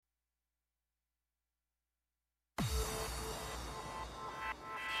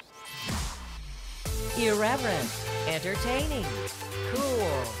Irreverent, entertaining,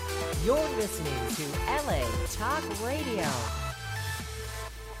 cool. You're listening to LA Talk Radio.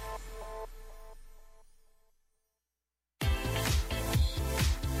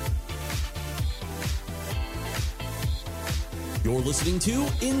 You're listening to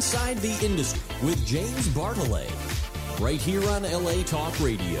Inside the Industry with James Bartolet, right here on LA Talk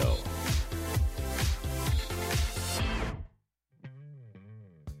Radio.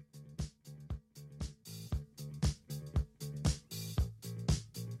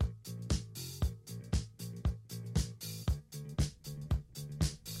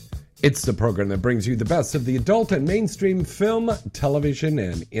 It's the program that brings you the best of the adult and mainstream film, television,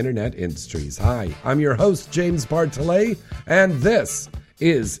 and internet industries. Hi, I'm your host, James Bartolet, and this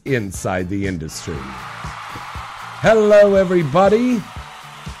is Inside the Industry. Hello, everybody.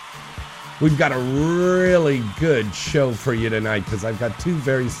 We've got a really good show for you tonight because I've got two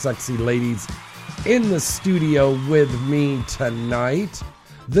very sexy ladies in the studio with me tonight.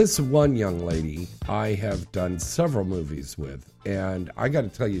 This one young lady I have done several movies with, and I got to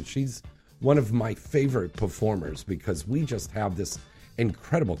tell you, she's one of my favorite performers because we just have this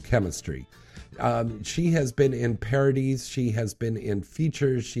incredible chemistry. She has been in parodies, she has been in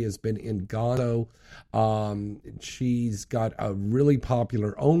features, she has been in Gonzo. She's got a really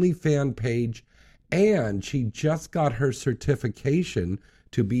popular OnlyFans page, and she just got her certification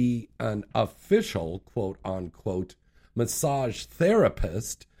to be an official, quote-unquote, massage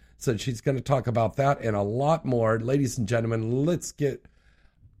therapist. So she's going to talk about that and a lot more. Ladies and gentlemen, let's get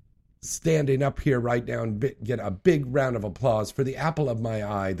standing up here right now and get a big round of applause for the apple of my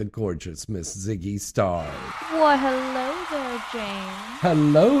eye, the gorgeous Miss Ziggy Star. Well, hello there, James.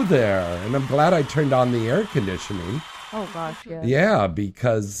 Hello there. And I'm glad I turned on the air conditioning. Oh, gosh, yeah. Yeah,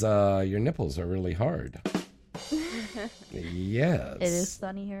 because your nipples are really hard. Yes. It is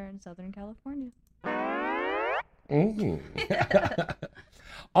sunny here in Southern California.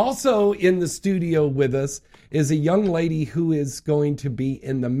 Also in the studio with us is a young lady who is going to be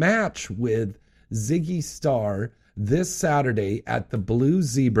in the match with Ziggy Star this Saturday at the Blue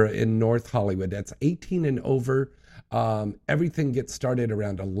Zebra in North Hollywood. That's 18 and over. Everything gets started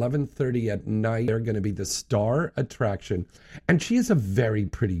around 11:30 at night. They're going to be the star attraction. And she is a very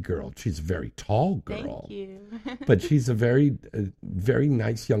pretty girl. She's a very tall girl. Thank you. But she's a very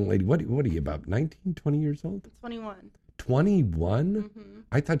nice young lady. What are you, about 19, 20 years old? 21. 21? Mm-hmm.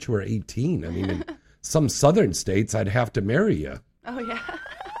 I thought you were 18. I mean, in some southern states, I'd have to marry you. Oh, yeah.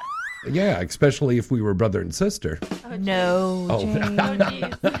 Yeah, especially if we were brother and sister. Oh, No, Oh. James. Oh,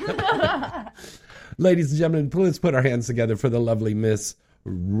 jeez. Ladies and gentlemen, let's put our hands together for the lovely Miss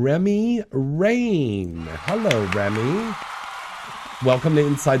Remy Rain. Hello, Remy. Welcome to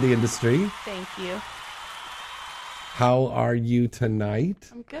Inside the Industry. Thank you. How are you tonight?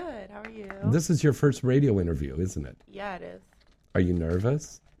 I'm good. How are you? This is your first radio interview, isn't it? Yeah, it is. Are you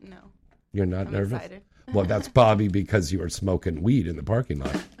nervous? No. You're not I'm nervous? excited. Well, that's Bobby because you were smoking weed in the parking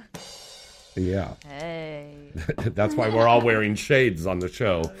lot. Yeah. Hey. That's why we're all wearing shades on the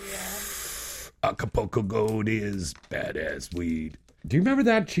show. Oh, yeah. Acapulco Gold is badass weed. Do you remember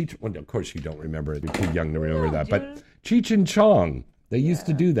that? Well, of course you don't remember it. You're too young to remember that. But Cheech and Chong, they used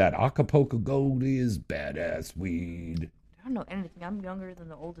to do that. Acapulco Gold is badass weed. I don't know anything. I'm younger than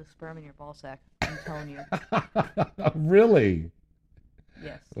the oldest sperm in your ball sack. I'm telling you. Really?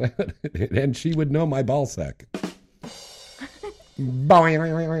 Yes. And she would know my ball sack.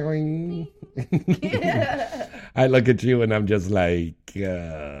 Boing. I look at you and I'm just like,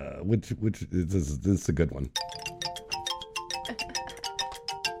 which this is a good one.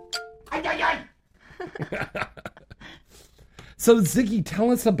 So Ziggy, tell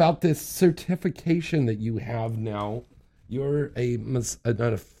us about this certification that you have now. You're an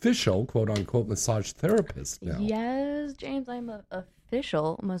official, quote unquote, massage therapist now. Yes, James, I'm an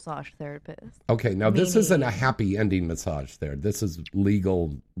official massage therapist. Okay, now this isn't a Meaning- happy ending massage there. This is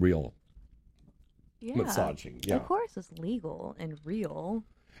legal, real Yeah. massaging. Yeah. Of course, it's legal and real.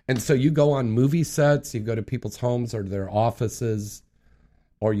 And so you go on movie sets, you go to people's homes or their offices,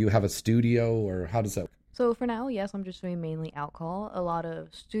 or you have a studio, or how does that work? So for now, yes, I'm just doing mainly out call. A lot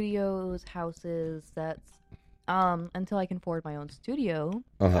of studios, houses, sets. Until I can afford my own studio,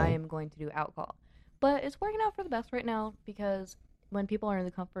 I am going to do out call. But it's working out for the best right now because when people are in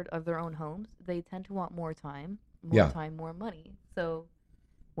the comfort of their own homes, they tend to want more time, more money. So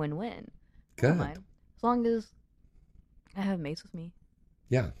win-win. I don't Good. mind. As long as I have Mace with me.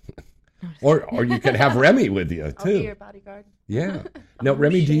 Yeah. Or you could have Remy with you I'll be too. your bodyguard. Yeah. Now,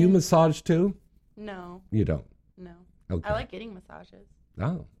 Remy, do you massage too? No. You don't. No. Okay. I like getting massages.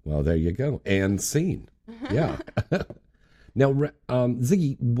 Oh, well, there you go. And scene. Yeah. Now,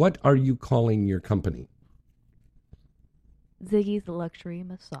 Ziggy, what are you calling your company? Ziggy's Luxury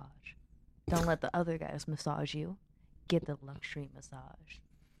Massage. Don't let the other guys massage you. Get the luxury massage.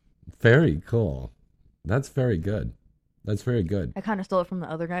 Very cool. That's very good. That's very good. I kind of stole it from the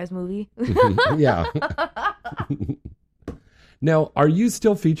other guy's movie. Yeah. Now, are you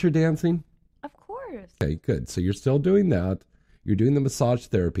still feature dancing? Of course. Okay, good. So you're still doing that. You're doing the massage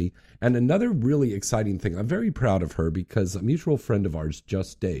therapy. And another really exciting thing, I'm very proud of her because a mutual friend of ours,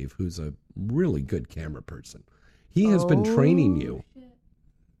 Just Dave, who's a really good camera person, he has been training you. Shit.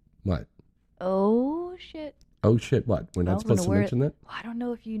 What? Oh, shit. Oh, shit, what? We're not supposed to mention that? I don't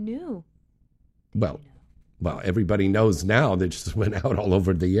know if you knew. Well, everybody knows now. They just went out all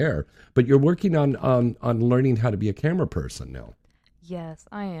over the air. But you're working on learning how to be a camera person now. Yes,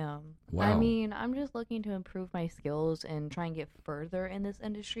 I am. Wow. I mean, I'm just looking to improve my skills and try and get further in this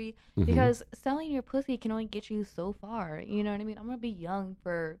industry Mm-hmm. because selling your pussy can only get you so far. You know what I mean? I'm going to be young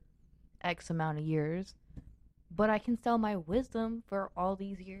for X amount of years, but I can sell my wisdom for all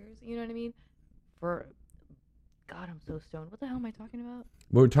these years. You know what I mean? God, I'm so stoned. What the hell am I talking about?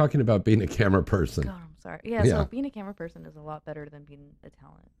 We're talking about being a camera person. God, I'm sorry. Yeah, Yeah. so being a camera person is a lot better than being a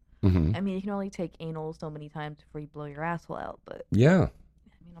talent. Mm-hmm. I mean, you can only take anal so many times before you blow your asshole out, but Yeah,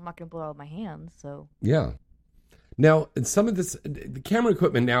 I mean, I'm not going to blow out my hands, so. yeah. Now, some of this, the camera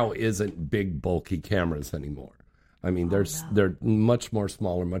equipment now isn't big, bulky cameras anymore. I mean, they're much more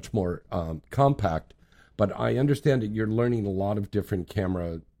smaller, much more compact. But I understand that you're learning a lot of different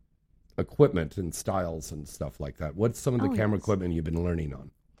camera equipment and styles and stuff like that. What's some of the camera equipment you've been learning on?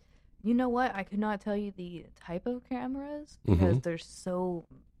 You know what? I could not tell you the type of cameras because they're so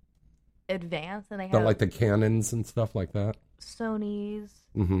advanced and they But have like the Canons and stuff like that? Sony's,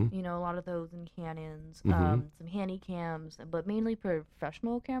 Mm-hmm. you know, a lot of those and Canons, some Handycams, but mainly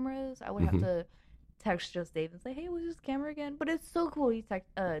professional cameras. I would have to text Just Dave and say, hey, what's this camera again? But it's so cool. He's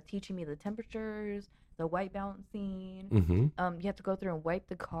teaching me the temperatures, the white balancing. Mm-hmm. You have to go through and wipe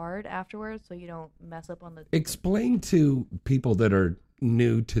the card afterwards so you don't mess up on the... Explain to people that are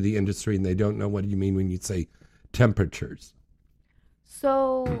new to the industry and they don't know what you mean when you say temperatures.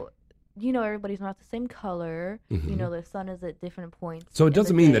 So, you know, everybody's not the same color. You know, the sun is at different points. So it in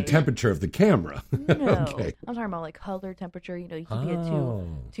doesn't mean the day. temperature of the camera. No. Okay. I'm talking about like color, temperature. You know, you can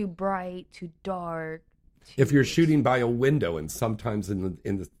get too bright, too dark. If you're shooting by a window and sometimes in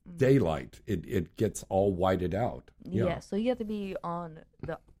the daylight, it gets all whited out. Yeah, so you have to be on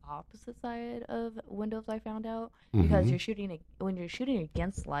the opposite side of windows, I found out, because when you're shooting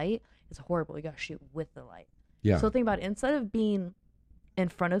against light, it's horrible. You got to shoot with the light. Yeah. So think about it. Instead of being in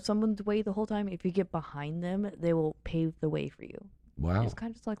front of someone's way the whole time, if you get behind them, they will pave the way for you. Wow. It's kind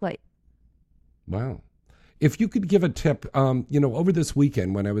of just like light. Wow. If you could give a tip, over this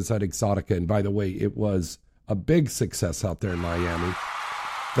weekend when I was at Exotica, and by the way, it was a big success out there in Miami.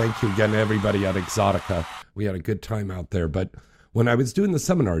 Thank you again, everybody at Exotica. We had a good time out there. But when I was doing the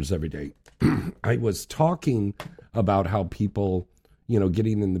seminars every day, I was talking about how people,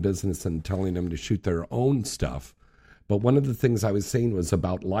 getting in the business and telling them to shoot their own stuff. But one of the things I was saying was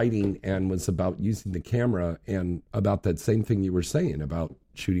about lighting and was about using the camera and about that same thing you were saying about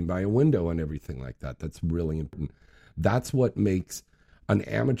shooting by a window and everything like that. That's really important. That's what makes an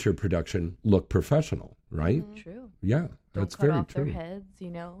amateur production look professional, right? True. Yeah, that's Don't cut very off true. their heads,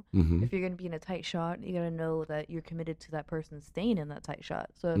 you know. Mhm. If you're going to be in a tight shot, you got to know that you're committed to that person staying in that tight shot.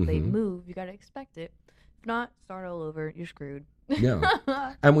 So if they move, you got to expect it. If not, start all over. You're screwed. Yeah.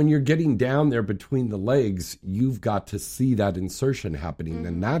 And when you're getting down there between the legs, you've got to see that insertion happening,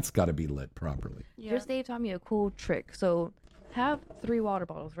 and that's got to be lit properly. Yeah. Just Dave taught me a cool trick. So have 3 water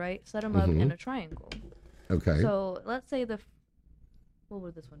bottles, right? Set them up in a triangle. Okay. So let's say what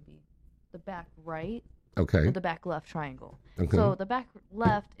would this one be? The back right Okay. or the back left triangle. Okay. So the back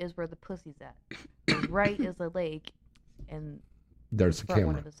left is where the pussy's at. The right is the leg, and There's the the front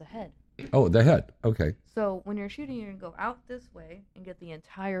one camera. is the head. Oh, the head. Okay. So when you're shooting, you're going to go out this way and get the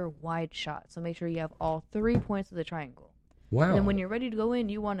entire wide shot. So make sure you have all 3 points of the triangle. Wow. And then when you're ready to go in,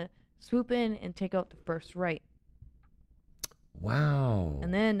 you want to swoop in and take out the first right. Wow.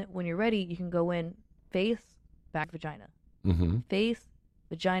 And then when you're ready, you can go in face, back, vagina. Mm-hmm. Face,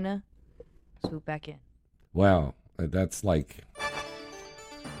 vagina, swoop back in. Wow. That's like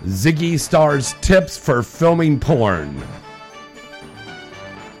Ziggy Star's tips for filming porn.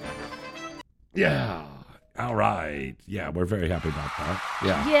 Yeah. All right. Yeah, we're very happy about that.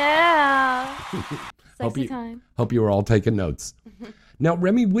 Yeah. Yeah. Hope Sexy you- time. Hope you were all taking notes. Now,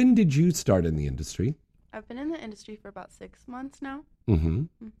 Remy, when did you start in the industry? I've been in the industry for about 6 months now. Mm-hmm.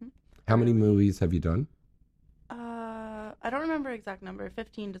 How many movies have you done? I don't remember exact number,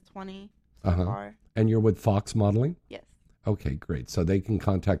 15 to 20 so Uh-huh. far. And you're with Fox Modeling? Yes. Okay, great. So they can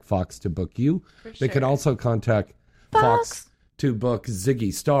contact Fox to book you. For They can sure. also contact Fox to book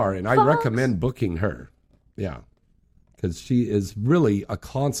Ziggy Star, and I recommend booking her. Yeah, because she is really a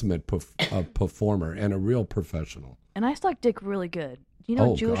consummate performer and a real professional. And I suck dick really good. You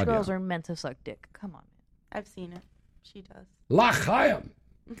know, Jewish girls are meant to suck dick. Come on. I've seen it. She does. L'chaim.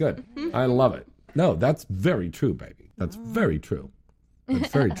 Good. I love it. No, that's very true, baby. That's very true.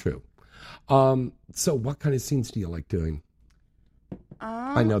 That's very true. So what kind of scenes do you like doing?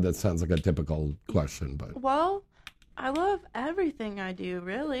 I know that sounds like a typical question, but... Well, I love everything I do,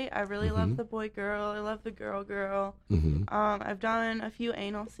 really. I really love the boy-girl. I love the girl-girl. I've done a few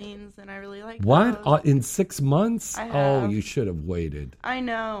anal scenes, and I really like What? In 6 months? I have. Oh, you should have waited. I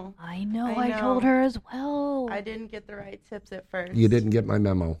know. I told her as well. I didn't get the right tips at first. You didn't get my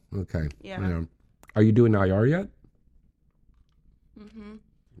memo. Okay. Yeah. Are you doing IR yet?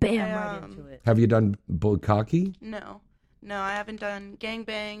 Bam, right into it. Have you done bukkake? No, I haven't done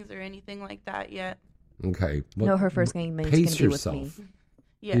gangbangs or anything like that yet. Okay. Well, no, her first gangbang is going to be with me.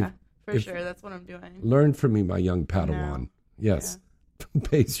 Yeah, for sure. That's what I'm doing. Learn from me, my young Padawan. Yes. Yeah.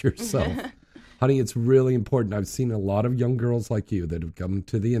 Pace yourself. Honey, it's really important. I've seen a lot of young girls like you that have come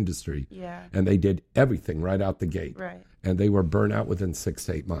to the industry. Yeah. And they did everything right out the gate. Right. And they were burnt out within 6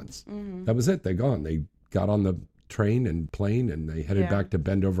 to 8 months. That was it. They're gone. They got on the train and plane and they headed back to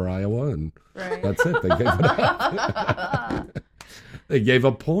Bendover, Iowa, and that's it. They gave it up. They gave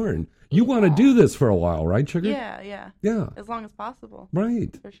up porn. You want to do this for a while, right, Sugar? Yeah. As long as possible.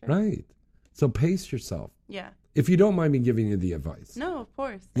 Right. For sure. Right. So pace yourself. Yeah. If you don't mind me giving you the advice. No, of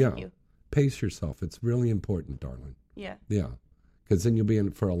course. Thank you. Pace yourself. It's really important, darling. Yeah. Yeah. Because then you'll be in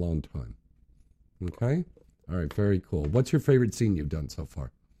it for a long time. Okay? All right. Very cool. What's your favorite scene you've done so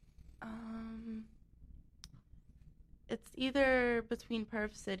far? It's either between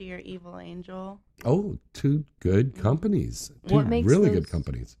Perv City or Evil Angel. Oh, two good companies. Two really good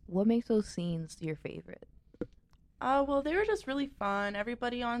companies. What makes those scenes your favorite? Well, they were just really fun.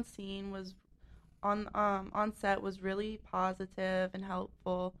 Everybody on scene was on set was really positive and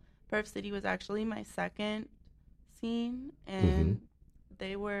helpful. Perv City was actually my second scene, and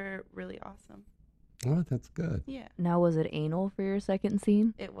they were really awesome. Oh, that's good. Yeah. Now, was it anal for your second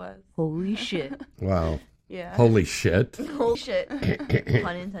scene? It was. Holy shit. Wow. Yeah. Holy shit. Holy shit.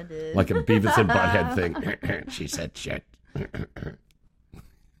 Pun intended. Like a Beavis and Butthead thing. She said shit.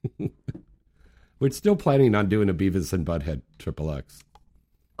 We're still planning on doing a Beavis and Butthead XXX.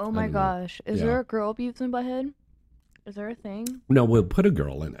 Oh my gosh. Is there a girl Beavis and Butthead? Is there a thing? No, we'll put a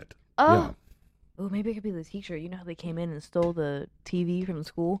girl in it. Oh. Yeah. Oh, maybe it could be the teacher. You know how they came in and stole the TV from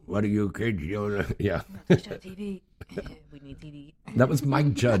school? What are you kids doing? Yeah. TV. We need TV. That was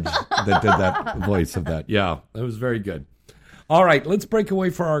Mike Judge that did that voice of that. Yeah, that was very good. All right, let's break away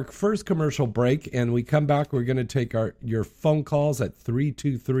for our first commercial break. And we come back, we're going to take your phone calls at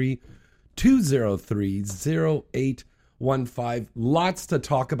 323-203-0815. Lots to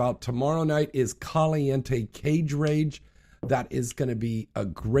talk about. Tomorrow night is Caliente Cage Rage. That is going to be a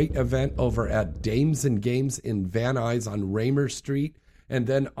great event over at Dames and Games in Van Nuys on Raymer Street. And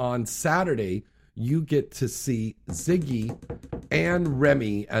then on Saturday, you get to see Ziggy and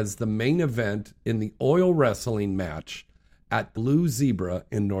Remy as the main event in the oil wrestling match at Blue Zebra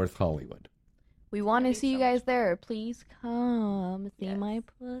in North Hollywood. We want to see you guys there. Please come see my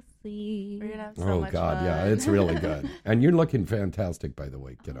pussy. We're gonna have so much fun. Yeah, it's really good. And you're looking fantastic, by the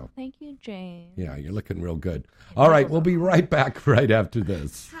way, kiddo. Thank you, James. Yeah, you're looking real good. All right, we'll be right back right after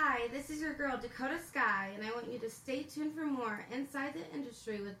this. Hi, this is your girl, Dakota Sky, and I want you to stay tuned for more Inside the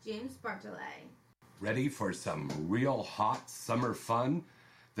Industry with James Bartolet. Ready for some real hot summer fun?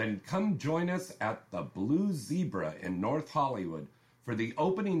 Then come join us at the Blue Zebra in North Hollywood for the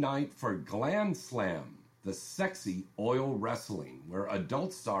opening night for Glam Slam, the sexy oil wrestling, where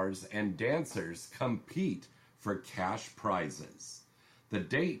adult stars and dancers compete for cash prizes. The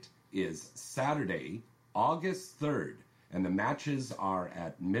date is Saturday, August 3rd, and the matches are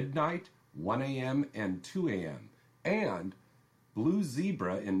at midnight, 1 a.m., and 2 a.m. And Blue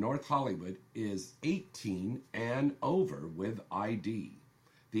Zebra in North Hollywood is 18 and over with ID.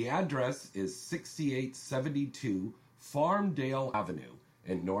 The address is 6872 Farmdale Avenue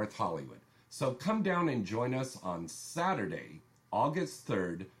in North Hollywood. So come down and join us on Saturday, August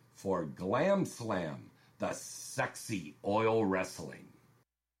 3rd for Glam Slam, the sexy oil wrestling.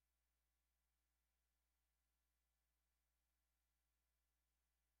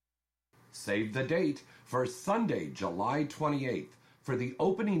 Save the date for Sunday, July 28th for the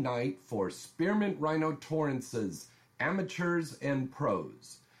opening night for Spearmint Rhino Torrance's Amateurs and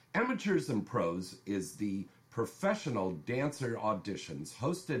Pros. Amateurs and Pros is the professional dancer auditions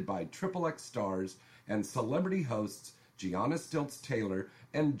hosted by XXX stars and celebrity hosts Gianna Stilts Taylor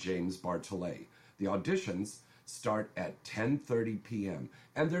and James Bartolet. The auditions start at 10:30 p.m.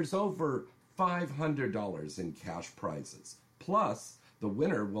 And there's over $500 in cash prizes. Plus, the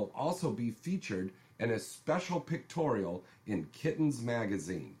winner will also be featured in a special pictorial in Kittens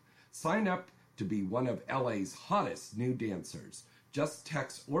Magazine. Sign up to be one of LA's hottest new dancers. Just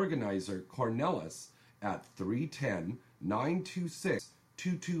text organizer Cornelis at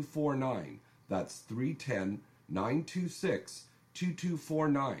 310-926-2249. That's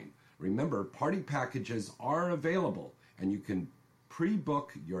 310-926-2249. Remember, party packages are available, and you can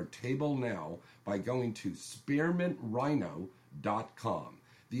pre-book your table now by going to spearmintrhino.com.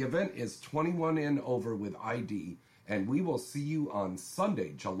 The event is 21 and over with ID, and we will see you on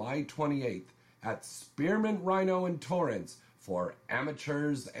Sunday, July 28th at Spearmint Rhino in Torrance for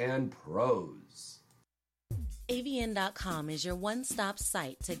amateurs and pros. AVN.com is your one-stop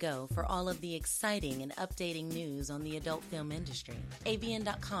site to go for all of the exciting and updating news on the adult film industry.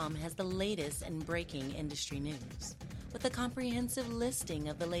 AVN.com has the latest and breaking industry news, with a comprehensive listing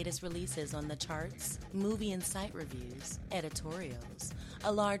of the latest releases on the charts, movie and site reviews, editorials,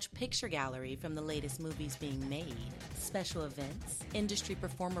 a large picture gallery from the latest movies being made, special events, industry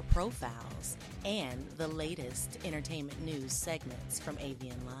performer profiles, and the latest entertainment news segments from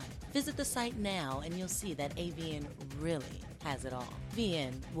AVN Live. Visit the site now and you'll see that AVN really has it all.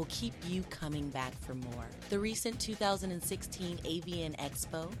 AVN will keep you coming back for more. The recent 2016 AVN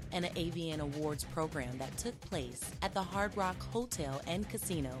Expo and an AVN Awards program that took place at the Hard Rock Hotel and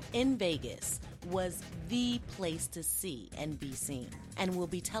Casino in Vegas was the place to see and be seen, and will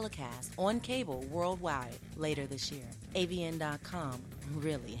be telecast on cable worldwide later this year. AVN.com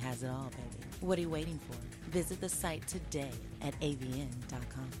really has it all, baby. What are you waiting for? Visit the site today at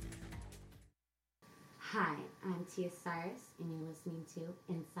AVN.com. Hi, I'm Tia Cyrus, and you're listening to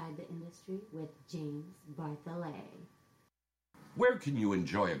Inside the Industry with James Bartholet. Where can you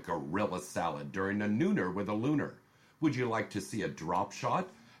enjoy a gorilla salad during a nooner with a Lunar? Would you like to see a drop shot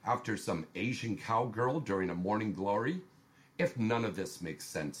after some Asian cowgirl during a Morning Glory? If none of this makes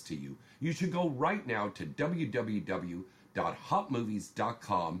sense to you, you should go right now to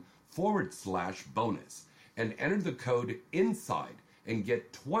www.hotmovies.com/bonus and enter the code INSIDE and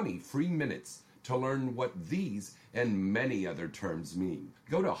get 20 free minutes to learn what these and many other terms mean.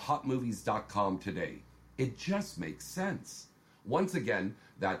 Go to hotmovies.com today. It just makes sense. Once again,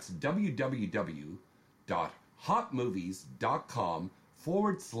 that's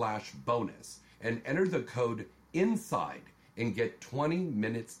www.hotmovies.com/bonus and enter the code INSIDE and get 20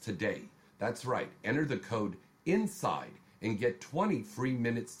 minutes today. That's right, enter the code INSIDE and get 20 free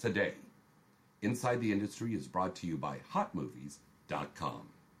minutes today. Inside the Industry is brought to you by hotmovies.com.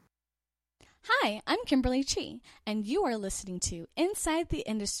 Hi, I'm Kimberly Chi, and you are listening to Inside the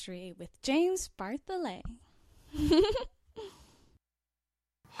Industry with James Bartholet.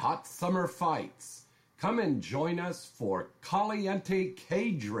 Hot summer fights. Come and join us for Caliente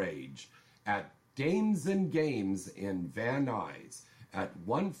Cage Rage at Dames and Games in Van Nuys at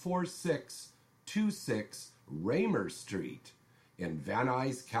 14626 Raymer Street in Van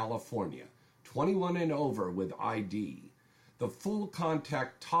Nuys, California. 21 and over with ID. The full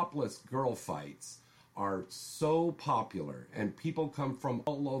contact topless girl fights are so popular, and people come from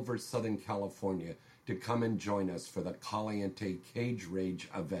all over Southern California to come and join us for the Caliente Cage Rage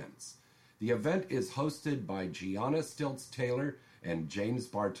events. The event is hosted by Gianna Stilts-Taylor and James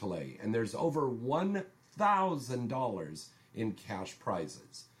Bartholet, and there's over $1,000 in cash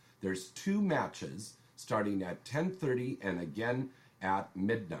prizes. There's 2 matches starting at 10:30 and again at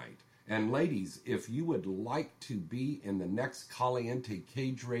midnight. And ladies, if you would like to be in the next Caliente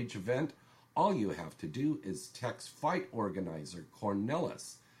Cage Rage event, all you have to do is text fight organizer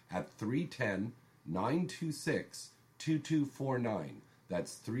Cornelis at 310-926-2249.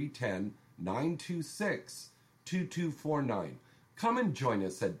 That's 310-926-2249. Come and join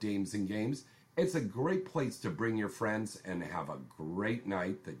us at Dames and Games. It's a great place to bring your friends and have a great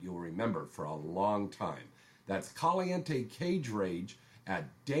night that you'll remember for a long time. That's Caliente Cage Rage at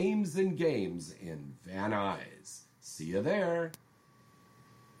Dames and Games in Van Nuys. See you there.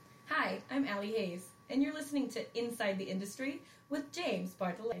 Hi, I'm Allie Hayes, and you're listening to Inside the Industry with James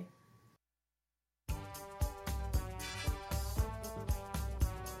Bartholet.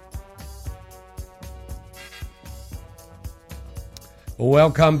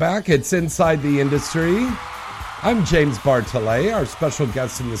 Welcome back. It's Inside the Industry. I'm James Bartholet. Our special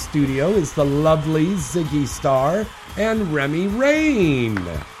guest in the studio is the lovely Ziggy Star and Remy Rain.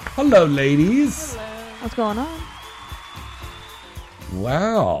 Hello, ladies. Hello. What's going on?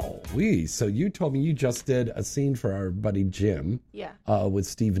 Wow. So you told me you just did a scene for our buddy Jim. Yeah. With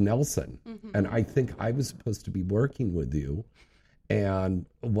Steve Nelson. Mm-hmm. And I think I was supposed to be working with you. And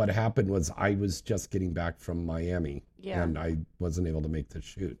what happened was I was just getting back from Miami, and I wasn't able to make the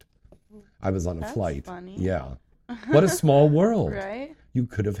shoot. I was on a flight. Funny. Yeah. What a small world. Right? You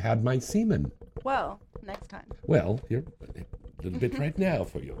could have had my semen. Well, next time. Well, here, a little bit right now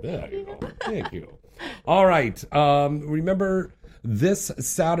for you. There you go. Thank you. All right. Remember, this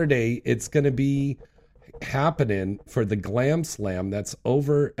Saturday, it's going to be happening for the Glam Slam. That's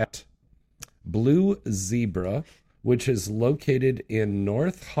over at Blue Zebra, which is located in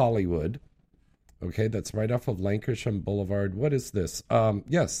North Hollywood. Okay, that's right off of Lankershim Boulevard. What is this?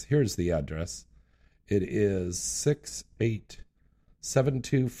 Yes, here's the address. It is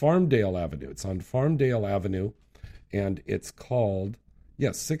 6872 Farmdale Avenue. It's on Farmdale Avenue, and it's called,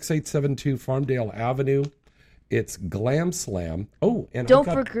 6872 Farmdale Avenue. It's Glam Slam. Oh, and don't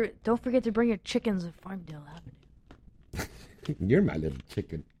forget to bring your chickens at Farmdale Avenue. You're my little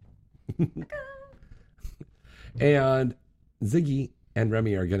chicken. And Ziggy and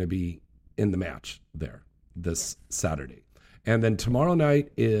Remy are going to be in the match there this Saturday. And then tomorrow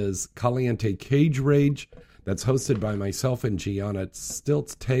night is Caliente Cage Rage. That's hosted by myself and Gianna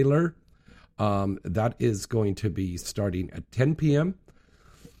Stilts Taylor. That is going to be starting at 10 p.m.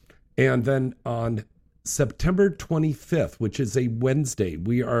 And then on September 25th, which is a Wednesday,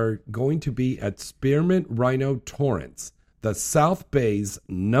 we are going to be at Spearmint Rhino Torrance, the South Bay's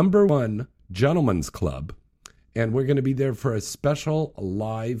 #1 gentleman's club. And we're going to be there for a special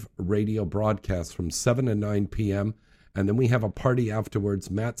live radio broadcast from 7 to 9 p.m. And then we have a party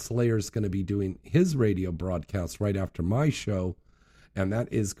afterwards. Matt Slayer is going to be doing his radio broadcast right after my show. And that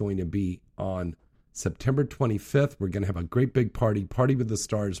is going to be on September 25th. We're going to have a great big party with the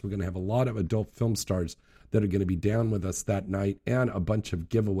stars. We're going to have a lot of adult film stars that are going to be down with us that night and a bunch of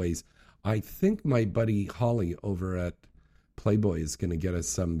giveaways. I think my buddy Holly over at Playboy is going to get us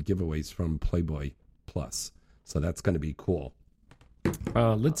some giveaways from Playboy Plus. So that's going to be cool.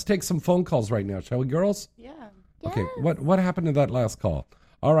 Let's take some phone calls right now, shall we, girls? Yeah. Okay, what happened to that last call?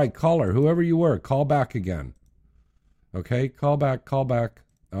 All right, caller, whoever you were, call back again. Okay, call back.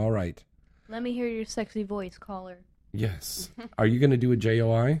 All right. Let me hear your sexy voice, caller. Yes. Are you going to do a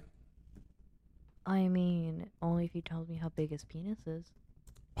JOI? I mean, only if you tell me how big his penis is.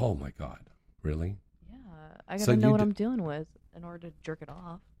 Oh, my God. Really? Yeah, I got to know what I'm dealing with in order to jerk it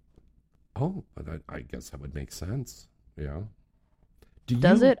off. Oh, I guess that would make sense. Yeah.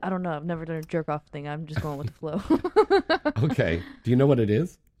 Does it? I don't know. I've never done a jerk off thing. I'm just going with the flow. Okay. Do you know what it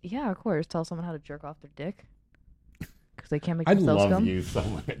is? Yeah, of course. Tell someone how to jerk off their dick. Because they can't make themselves come. I love you so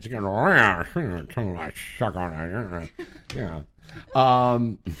much. You're going to suck on it. Yeah.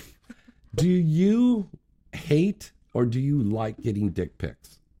 Do you hate or do you like getting dick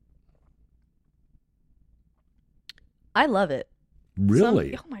pics? I love it.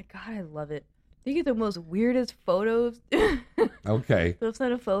 Really? Oh my God, I love it. You get the most weirdest photos. Okay. They'll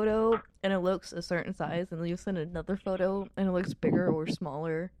send a photo and it looks a certain size, and then you send another photo and it looks bigger or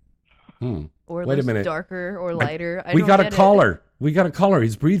smaller. Or it looks darker or lighter. We got a caller. We got a caller.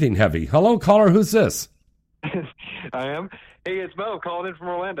 He's breathing heavy. Hello, caller. Who's this? I am. Hey, it's Mo calling in from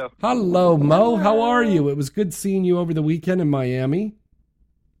Orlando. Hello, Mo. How are you? It was good seeing you over the weekend in Miami.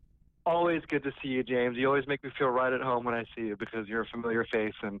 Always good to see you, James. You always make me feel right at home when I see you because you're a familiar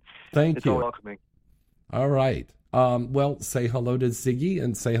face and it's all welcoming. All right. Well, say hello to Ziggy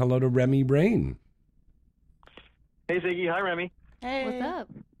and say hello to Remy Brain. Hey, Ziggy. Hi, Remy. Hey. What's up?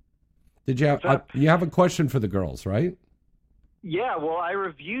 Did you have you have a question for the girls, right? Yeah, well, I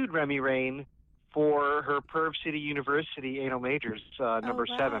reviewed Remy Rain for her Perv City University Anal Majors, number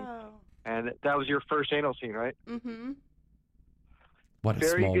 7. And that was your first anal scene, right? Mm-hmm. What a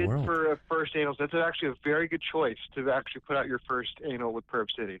very small good world. for a first anal. That's actually a very good choice to actually put out your first anal with Perv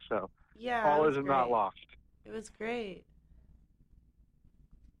City. So yeah, all is not lost. It was great.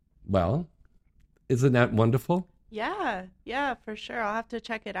 Well, isn't that wonderful? Yeah, for sure. I'll have to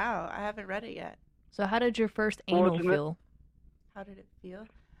check it out. I haven't read it yet. So how did your first anal feel? How did it feel?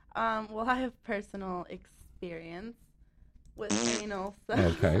 Well, I have personal experience with anal. So.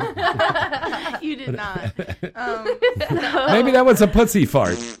 Okay. You did not. Maybe that was a pussy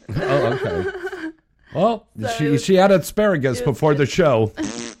fart. Oh, okay. Well, so she had asparagus before the show.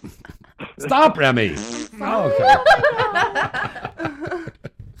 Stop, Remy. Oh, okay.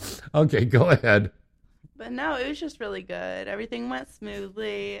 Okay, go ahead. But no, it was just really good. Everything went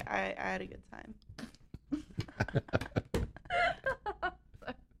smoothly. I had a good time.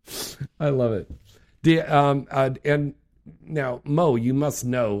 I love it. And now, Mo, you must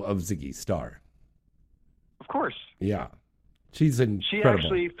know of Ziggy Star. Of course. Yeah. She's incredible. She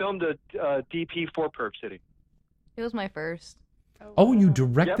actually filmed a DP for Perv City. It was my first. Oh, you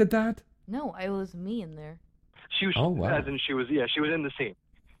directed that? No, it was me in there. She was, as in she was in the scene.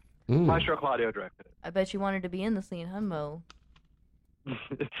 Maestro Claudio directed it. I bet you wanted to be in the scene, huh, Mo?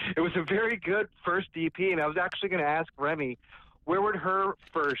 It was a very good first DP, and I was actually going to ask Remy, where would her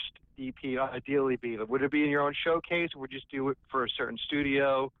first DP ideally be? Would it be in your own showcase, or would you just do it for a certain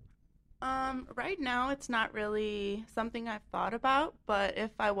studio? Right now, it's not really something I've thought about, but if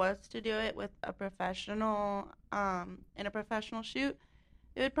I was to do it with a professional, in a professional shoot,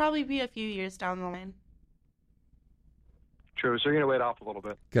 it would probably be a few years down the line. True, so you're going to wait off a little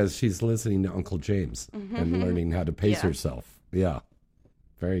bit. Because she's listening to Uncle James and learning how to pace herself. Yeah.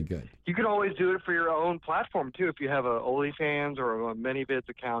 Very good. You can always do it for your own platform too. If you have a OnlyFans or a ManyVids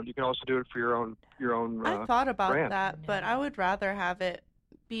account, you can also do it for your own. I thought about brand. that, but I would rather have it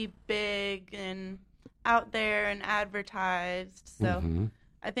be big and out there and advertised. So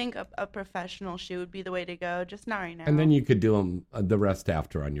I think a professional shoot would be the way to go. Just not right now. And then you could do them the rest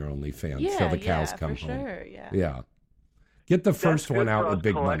after on your OnlyFans till the cows come home. Sure, yeah. Yeah. Get the first one out with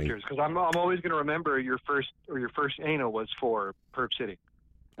big money. Because I'm always going to remember your first anal was for Perp City.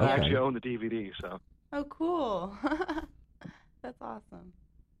 I actually own the DVD, so. Oh, cool. That's awesome.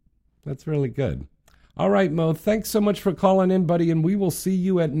 That's really good. All right, Mo, thanks so much for calling in, buddy, and we will see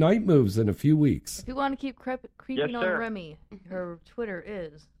you at Night Moves in a few weeks. If you want to keep creeping on Remy, her Twitter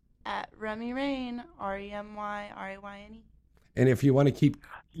is at Remy Rain, REMYRAYNE. And if you want to keep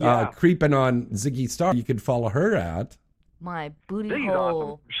creeping on Ziggy Star, you could follow her at My Booty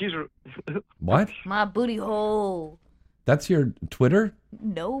Hole. Awesome. She's what? My Booty Hole. That's your Twitter?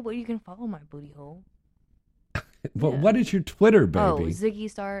 No, but you can follow My Booty Hole. Well, what is your Twitter, baby? Oh, Ziggy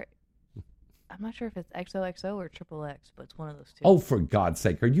Star. I'm not sure if it's XOXO or XXX, but it's one of those two. Oh, for God's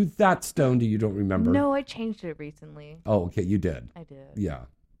sake. Are you that stoned you don't remember? No, I changed it recently. Oh, okay, you did. I did. Yeah.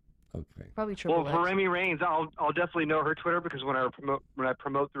 Okay. Probably XXX. Well, for Remy Rains, I'll definitely know her Twitter because when I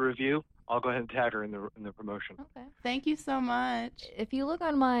promote the review, I'll go ahead and tag her in the promotion. Okay. Thank you so much. If you look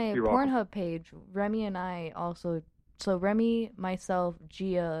on my You're Pornhub welcome. page, Remy and I also... So Remy, myself,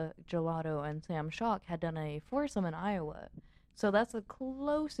 Gia, Gelato, and Sam Shock had done a foursome in Iowa. So that's the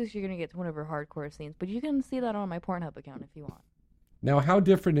closest you're going to get to one of her hardcore scenes. But you can see that on my Pornhub account if you want. Now, how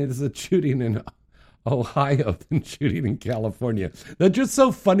different is it shooting in Ohio than shooting in California? That's just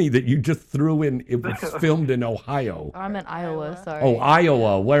so funny that you just threw in, it was filmed in Ohio. I'm in Iowa, sorry. Oh,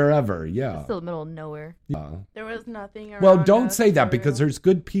 Iowa, wherever, yeah. It's still the middle of nowhere. Yeah. There was nothing around. Well, don't us say that for because there's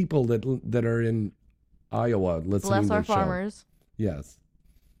good people that are in Iowa listening Bless to our the show. farmers. Yes.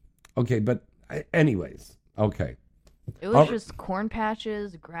 Okay, but anyways, okay. It was just corn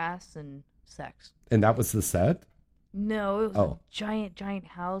patches, grass, and sex. And that was the set? No, it was a giant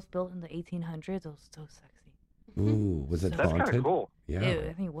house built in the 1800s. It was so sexy. Ooh, was it That's haunted? kind of cool. Yeah.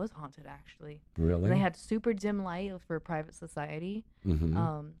 I think it was haunted, actually. Really? And they had super dim light for private society. Mm-hmm.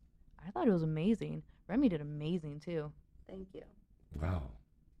 I thought it was amazing. Remy did amazing, too. Thank you. Wow.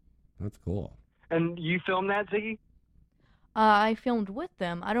 That's cool. And you filmed that, Ziggy? I filmed with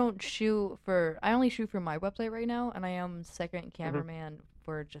them. I only shoot for my website right now, and I am second cameraman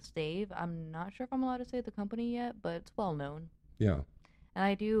for Just Dave. I'm not sure if I'm allowed to say the company yet, but it's well known. Yeah. And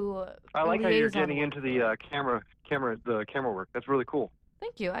I do. I like how you're getting into the camera work. That's really cool.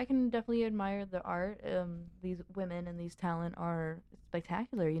 Thank you. I can definitely admire the art. These women and these talent are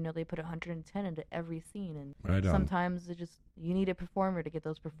spectacular. You know, they put 110 into every scene, and sometimes you need a performer to get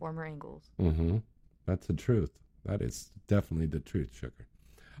those performer angles. Mm-hmm. That's the truth. That is definitely the truth, Sugar.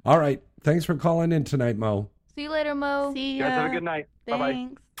 All right. Thanks for calling in tonight, Mo. See you later, Mo. See ya. You guys have a good night.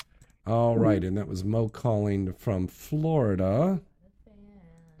 Thanks. Bye-bye. All right. And that was Mo calling from Florida.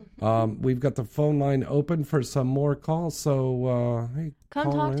 We've got the phone line open for some more calls, so hey,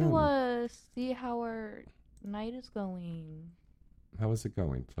 come talk to us. us. See how our night is going. How is it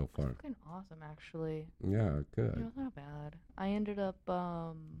going so far? It's going awesome, actually. Yeah, good. It's not bad. I ended up...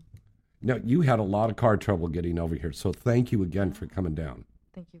 No, you had a lot of car trouble getting over here, so thank you again for coming down.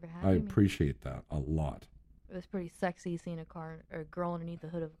 Thank you for having I me. appreciate that a lot. It was pretty sexy seeing a girl underneath the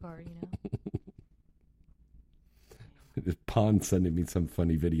hood of a car, you know? Pawn sending me some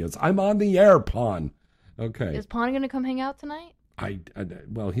funny videos. I'm on the air, Pawn. Okay. Is Pawn going to come hang out tonight?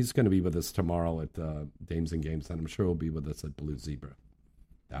 Well, he's going to be with us tomorrow at Dames and Games, and I'm sure he'll be with us at Blue Zebra.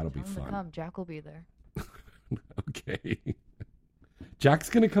 That'll be fun. Come. Jack will be there. Okay. Jack's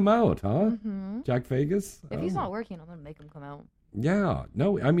going to come out, huh? Mm-hmm. Jack Vegas? If he's not working, I'm going to make him come out. Yeah.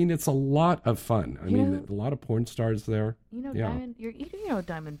 No, I mean, it's a lot of fun. I mean, a lot of porn stars there. You know, Diamond, you know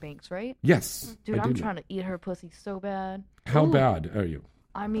Diamond Banks, right? Yes. Dude, I'm trying to eat her pussy so bad. How bad are you?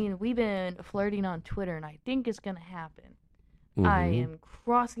 I mean, we've been flirting on Twitter, and I think it's going to happen. Mm-hmm. I am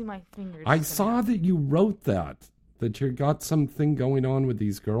crossing my fingers. I saw that you wrote that you got something going on with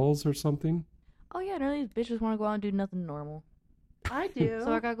these girls or something. Oh yeah, none of these bitches want to go out and do nothing normal. I do.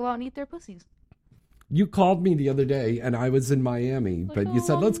 So I gotta go out and eat their pussies. You called me the other day, and I was in Miami, but you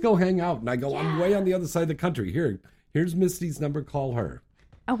said, let's go hang out. And I go, I'm way on the other side of the country. Here's Misty's number. Call her.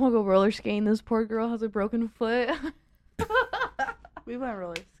 I want to go roller skating. This poor girl has a broken foot. We went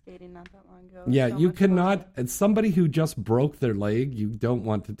roller skating not that long ago. Yeah, So you much cannot, fun. as somebody who just broke their leg, you don't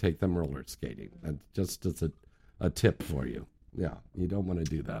want to take them roller skating. That's just as a tip for you. Yeah, you don't want to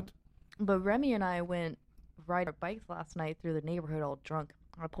do that. But Remy and I went ride our bikes last night through the neighborhood all drunk.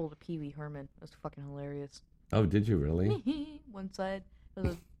 I pulled a Pee Wee Herman. It was fucking hilarious. Oh, did you really? One side. It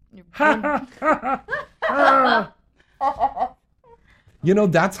was You know,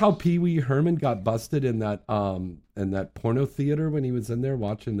 that's how Pee Wee Herman got busted in that porno theater when he was in there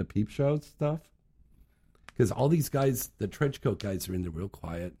watching the peep show stuff. Because all these guys, the trench coat guys, are in there real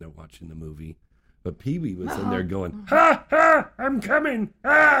quiet and they're watching the movie. But Pee Wee was in there going, ha, ha, I'm coming.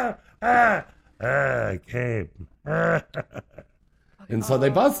 Ah, ah, ah, I came. Ah. And so they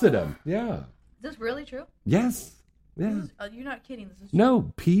busted him. Yeah. Is this really true? Yes. Yeah. You're not kidding. This is true.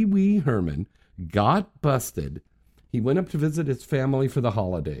 No, Pee Wee Herman got busted. He went up to visit his family for the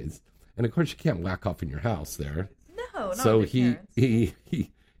holidays. And of course, you can't whack off in your house there. No, not so with your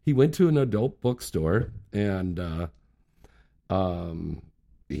he went to an adult bookstore and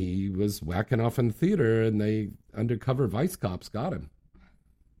he was whacking off in the theater, and they undercover vice cops got him.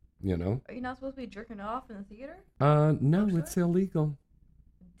 You know? Are you not supposed to be jerking off in the theater? No, it's illegal.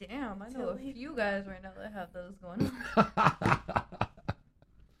 Damn, I know a few guys right now that have those going on.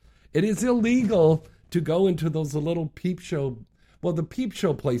 It is illegal to go into those little peep show. Well, the peep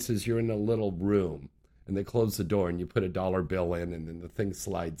show places, you're in a little room, and they close the door, and you put $1 bill in, and then the thing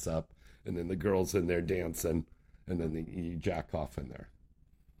slides up, and then the girl's in there dancing, and then you jack off in there.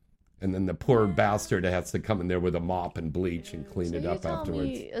 And then the poor bastard has to come in there with a mop and bleach and clean it up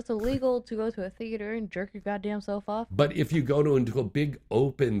afterwards. It's illegal to go to a theater and jerk your goddamn self off? But if you go into a big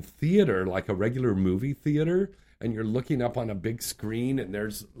open theater, like a regular movie theater, and you're looking up on a big screen, and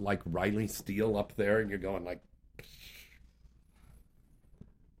there's like Riley Steele up there, and you're going like...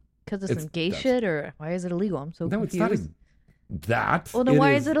 Because it's some gay shit, or why is it illegal? I'm so confused. No, it's not that. Well, then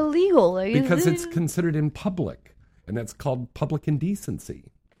why is it illegal? Like, because it's considered in public, and that's called public indecency.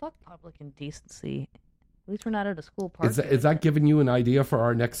 Fuck public indecency. At least we're not at a school park. Is that giving you an idea for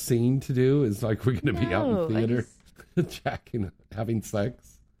our next scene to do? Is like we're going to be out in theater, jacking, having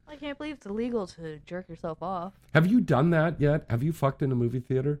sex? I can't believe it's illegal to jerk yourself off. Have you done that yet? Have you fucked in a movie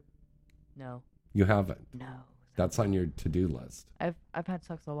theater? No. You haven't? No. That's on your to-do list. I've had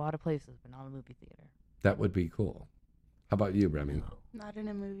sex a lot of places, but not a movie theater. That would be cool. How about you, Remy? Not in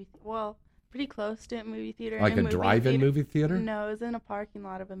a movie. Well, pretty close to a movie theater. Like a drive-in movie theater? No, it was in a parking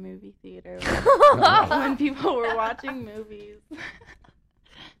lot of a movie theater when people were watching movies.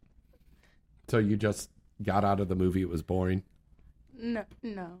 So you just got out of the movie, it was boring? No.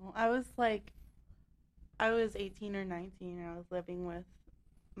 I was 18 or 19, and I was living with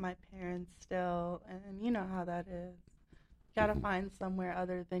my parents still, and you know how that is. You gotta find somewhere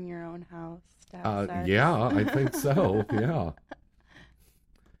other than your own house to have sex. Yeah, I think so, yeah.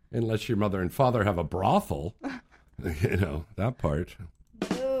 Unless your mother and father have a brothel, you know, that part.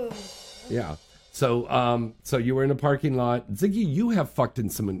 Yeah. So you were in a parking lot. Ziggy, you have fucked in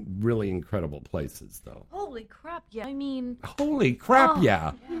some really incredible places, though. Holy crap, yeah. I mean... Holy crap,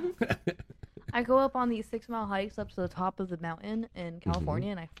 yeah. I go up on these 6-mile hikes up to the top of the mountain in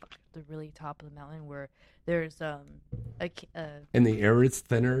California, and I fuck at the really top of the mountain where there's and the air is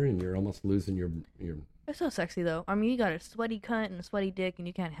thinner, and you're almost losing your... It's so sexy, though. I mean, you got a sweaty cunt and a sweaty dick, and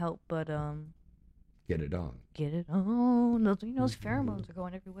you can't help but get it on. Get it on. Those pheromones are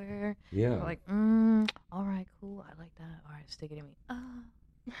going everywhere. Yeah. You're like, all right, cool. I like that. All right, stick it in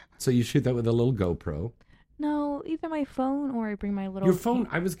me. So you shoot that with a little GoPro. No, either my phone or I bring my little... Your phone,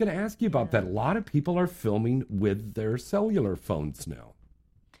 I was going to ask you about that. A lot of people are filming with their cellular phones now.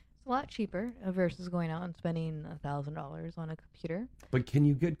 It's a lot cheaper versus going out and spending $1,000 on a computer. But can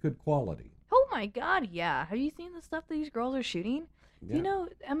you get good quality? Oh my God, yeah. Have you seen the stuff that these girls are shooting? Yeah. You know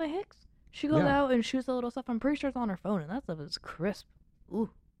Emma Hicks? She goes out and shoots a little stuff. I'm pretty sure it's on her phone, and that stuff is crisp. Ooh.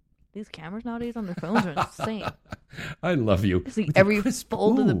 These cameras nowadays on their phones are insane. I love you. See every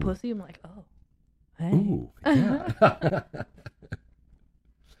fold of the pussy, I'm like, oh. Hey. Ooh, yeah.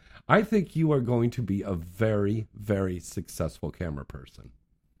 I think you are going to be a very, very successful camera person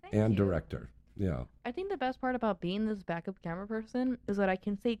and director. Yeah. I think the best part about being this backup camera person is that I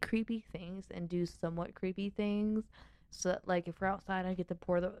can say creepy things and do somewhat creepy things. So, like, if we're outside, I get to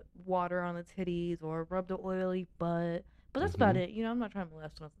pour the water on the titties or rub the oily butt. But that's about it. You know, I'm not trying to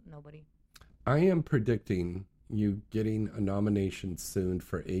molest nobody. I am predicting you getting a nomination soon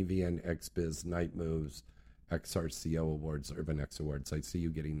for AVN XBiz Night Moves XRCO Awards, Urban X Awards. I see you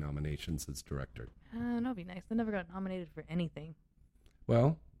getting nominations as director. That'd be nice. I never got nominated for anything.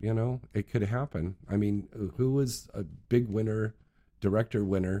 Well, it could happen. I mean, who was a big winner, director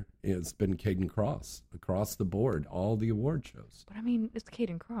winner, has been Caden Cross across the board, all the award shows. But I mean, it's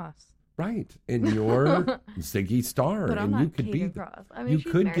Caden Cross. Right. And you're Ziggy Star. But I'm and not you could Caden be Cross. I mean,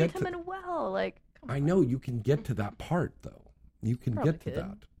 she's married him and well. Like, I know you can get to that part, though. You can Probably get to could.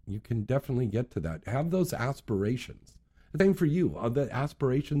 that. You can definitely get to that. Have those aspirations. The same for you. The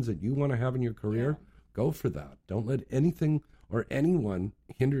aspirations that you want to have in your career, go for that. Don't let anything or anyone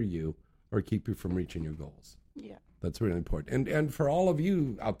hinder you or keep you from reaching your goals. Yeah. That's really important. And for all of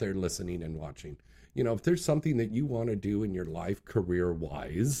you out there listening and watching, if there's something that you want to do in your life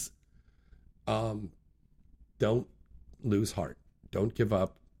career-wise, don't lose heart. Don't give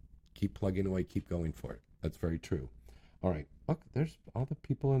up. Keep plugging away. Keep going for it. That's very true. All right. Look, there's all the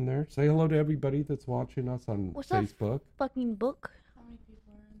people in there. Say hello to everybody that's watching us on what's Facebook. That fucking book? How many people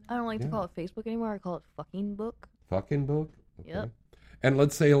are in there? I don't like to call it Facebook anymore. I call it fucking book. Fucking book? Okay. Yep. And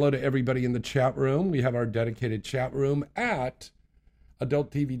let's say hello to everybody in the chat room. We have our dedicated chat room at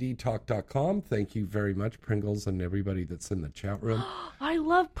adultdvdtalk.com. Thank you very much, Pringles, and everybody that's in the chat room. I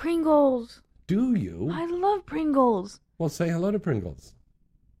love Pringles. Do you? I love Pringles. Well, say hello to Pringles.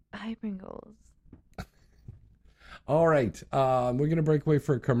 Hi, Pringles. All right. We're going to break away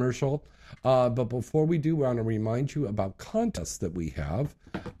for a commercial. But before we do, I want to remind you about contests that we have.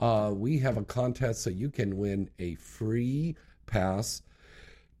 We have a contest so you can win a free pass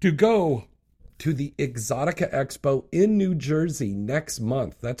to go to the Exotica Expo in New Jersey next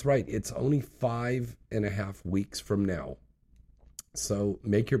month. That's right. It's only 5.5 weeks from now. So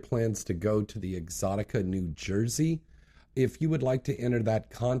make your plans to go to the Exotica New Jersey. If you would like to enter that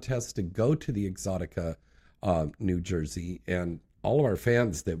contest to go to the Exotica New Jersey, and all of our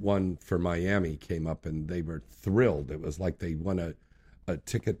fans that won for Miami came up and they were thrilled. It was like they won a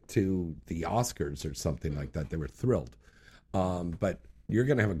ticket to the Oscars or something like that. They were thrilled. But you're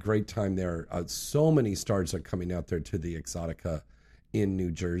going to have a great time there. So many stars are coming out there to the Exotica in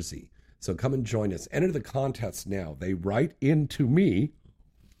New Jersey. So come and join us. Enter the contest now. They write into me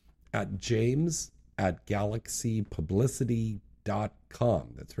at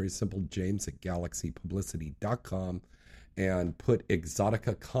james@galaxypublicity.com. That's very simple, james@galaxypublicity.com, and put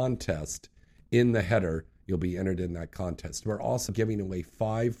Exotica Contest in the header. You'll be entered in that contest. We're also giving away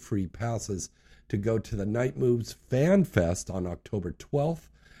 5 free passes to go to the Night Moves Fan Fest on October 12th,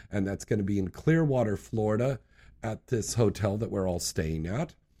 and that's going to be in Clearwater, Florida, at this hotel that we're all staying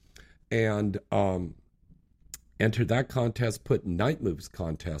at. And enter that contest, put Night Moves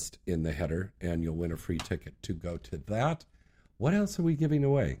Contest in the header, and you'll win a free ticket to go to that. What else are we giving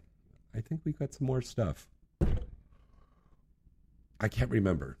away? I think we've got some more stuff. I can't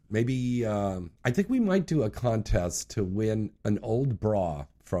remember. Maybe, I think we might do a contest to win an old bra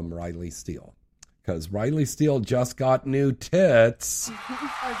from Riley Steele. Because Riley Steele just got new tits.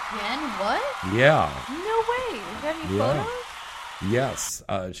 Again? What? Yeah. No way. You got any photos? Yes.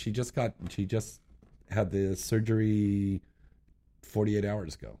 She just had the surgery 48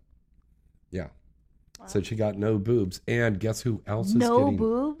 hours ago. Yeah. Wow. So she got no boobs. And guess who else is getting... No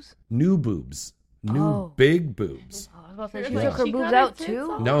boobs? New boobs. New big boobs. I was about to say, she took her boobs out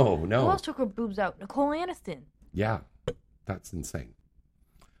too? No. Who else took her boobs out? Nicole Aniston. Yeah. That's insane.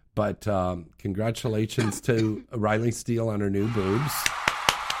 But congratulations to Riley Steele on her new boobs.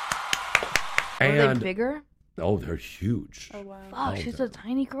 Are they bigger? Oh, they're huge. Oh, wow. Fuck, she's a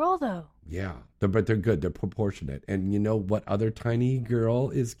tiny girl, though. Yeah, but they're good. They're proportionate. And you know what other tiny girl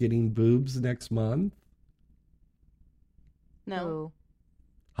is getting boobs next month? No.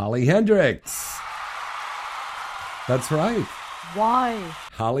 Holly Hendricks. That's right. Why?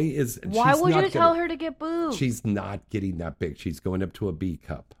 Holly is... Why would you tell her to get boobs? She's not getting that big. She's going up to a B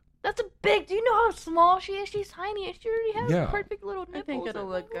cup. That's a big... Do you know how small she is? She's tiny. She already has perfect little nipples. I think it'll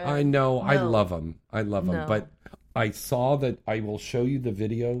look good. I know. No. I love them. No. But I saw that... I will show you the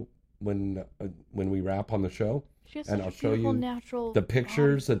video when we wrap on the show. And I'll show you the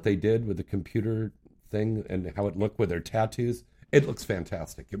pictures that they did with the computer thing and how it looked with their tattoos. It looks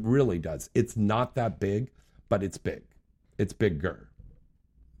fantastic. It really does. It's not that big, but it's big. It's bigger.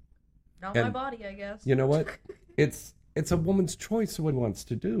 Not my body, I guess. You know what? It's a woman's choice of what she wants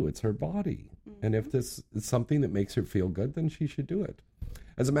to do. It's her body. Mm-hmm. And if this is something that makes her feel good, then she should do it.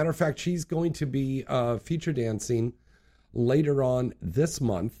 As a matter of fact, she's going to be feature dancing later on this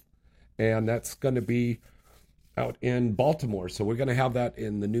month. And that's going to be out in Baltimore. So we're going to have that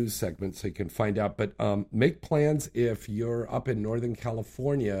in the news segment so you can find out. But make plans if you're up in Northern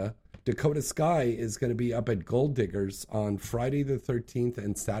California Dakota Sky is going to be up at Gold Diggers on Friday the 13th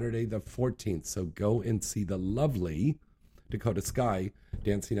and Saturday the 14th. So go and see the lovely Dakota Sky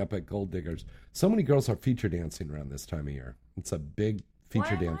dancing up at Gold Diggers. So many girls are feature dancing around this time of year. It's a big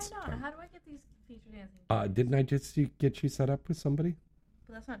feature dance. Why not? How do I get these feature dancing? Didn't I just get you set up with somebody?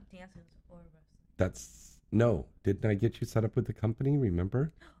 But that's not dancing, it's floor No. Didn't I get you set up with the company,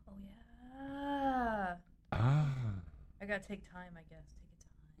 remember? Oh, yeah. I gotta take time, I guess.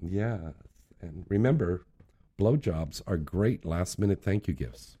 Yeah. And remember, blowjobs are great last-minute thank you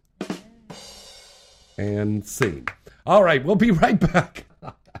gifts. And scene. All right, we'll be right back.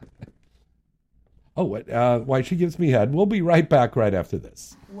 Why she gives me head. We'll be right back right after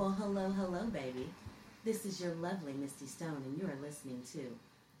this. Well, hello, baby. This is your lovely Misty Stone, and you're listening to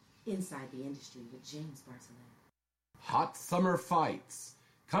Inside the Industry with James Bartolet. Hot summer fights.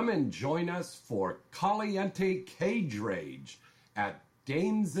 Come and join us for Caliente Cage Rage at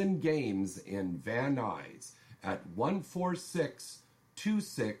Dames and Games in Van Nuys at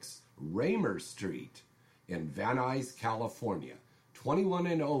 14626 Raymer Street in Van Nuys, California. 21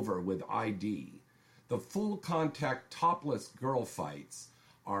 and over with ID. The full contact topless girl fights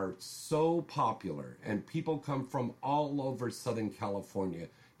are so popular, and people come from all over Southern California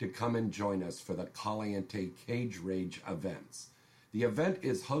to come and join us for the Caliente Cage Rage events. The event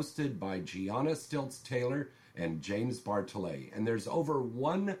is hosted by Gianna Stilts Taylor and James Bartolet, and there's over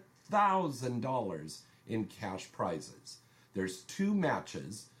 $1,000 in cash prizes. There's 2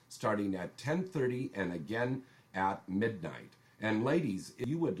 matches starting at 10:30 and again at midnight. And ladies, if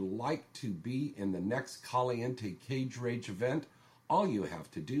you would like to be in the next Caliente Cage Rage event, all you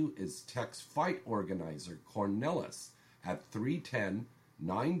have to do is text fight organizer Cornelis at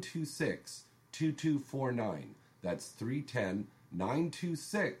 310-926-2249. That's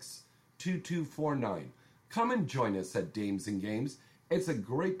 310-926-2249. Come and join us at Dames and Games. It's a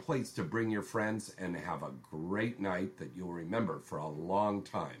great place to bring your friends and have a great night that you'll remember for a long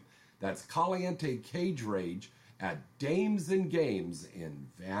time. That's Caliente Cage Rage at Dames and Games in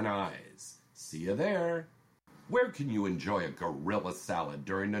Van Nuys. See you there. Where can you enjoy a gorilla salad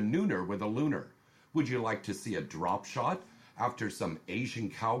during a nooner with a lunar? Would you like to see a drop shot after some Asian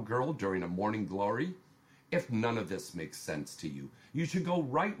cowgirl during a morning glory? If none of this makes sense to you, you should go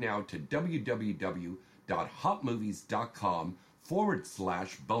right now to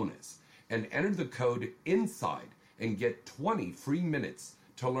www.hotmovies.com/bonus and enter the code INSIDE and get 20 free minutes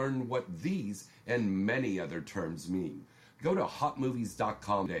to learn what these and many other terms mean. Go to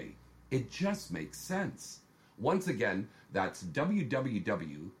hotmovies.com today. It just makes sense. Once again, that's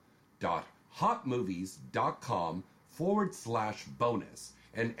www.hotmovies.com/bonus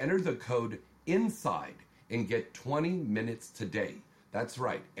and enter the code INSIDE and get 20 minutes today. That's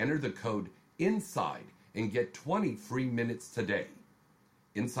right. Enter the code INSIDE and get 20 free minutes today.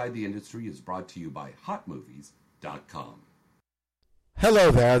 Inside the Industry is brought to you by hotmovies.com.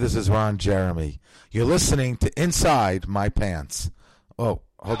 Hello there, this is Ron Jeremy. You're listening to Inside My Pants. Oh,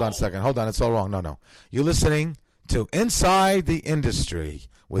 hold on a second. Hold on, it's all wrong. No. You're listening to Inside the Industry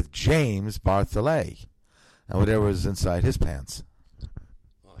with James Bartolet. And whatever is inside his pants.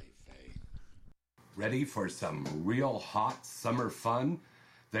 Ready for some real hot summer fun?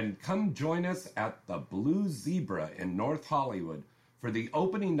 Then come join us at the Blue Zebra in North Hollywood for the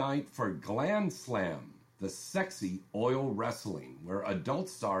opening night for Glam Slam, the sexy oil wrestling, where adult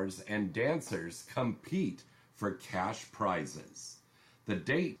stars and dancers compete for cash prizes. The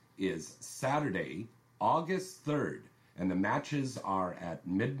date is Saturday, August 3rd, and the matches are at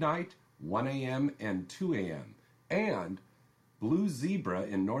midnight, 1 a.m., and 2 a.m. And Blue Zebra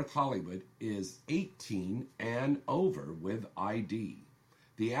in North Hollywood is 18 and over with ID.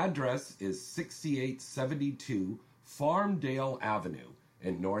 The address is 6872 Farmdale Avenue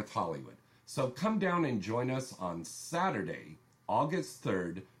in North Hollywood. So come down and join us on Saturday, August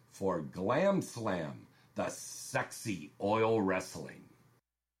 3rd for Glam Slam, the sexy oil wrestling.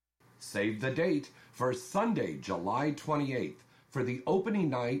 Save the date for Sunday, July 28th for the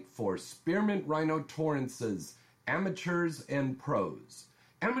opening night for Spearmint Rhino Torrance's Amateurs and Pros.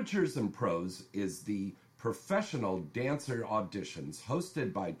 Amateurs and Pros is the professional dancer auditions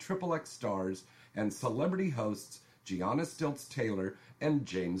hosted by XXX stars and celebrity hosts Gianna Stilts Taylor and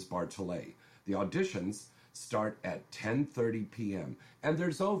James Bartolet. The auditions start at 10:30 p.m. and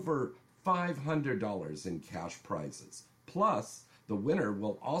there's over $500 in cash prizes. Plus, the winner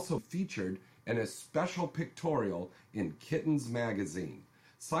will also be featured in a special pictorial in Kittens magazine.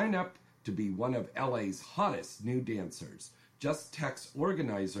 Sign up to be one of LA's hottest new dancers. Just text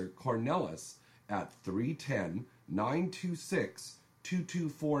organizer Cornelis at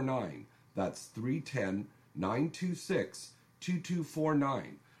 310-926-2249. That's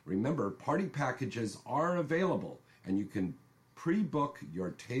 310-926-2249. Remember, party packages are available, and you can pre-book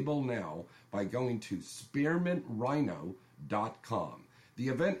your table now by going to spearmintrhino.com. The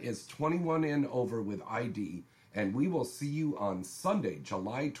event is 21 and over with ID, and we will see you on Sunday,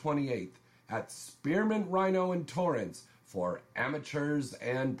 July 28th at Spearmint Rhino in Torrance for amateurs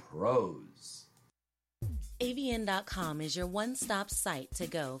and pros. AVN.com is your one-stop site to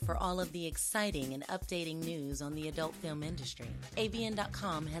go for all of the exciting and updating news on the adult film industry.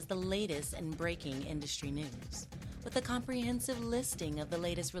 AVN.com has the latest and breaking industry news, with a comprehensive listing of the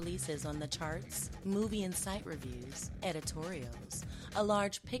latest releases on the charts, movie and site reviews, editorials, a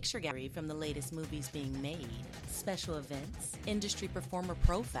large picture gallery from the latest movies being made, special events, industry performer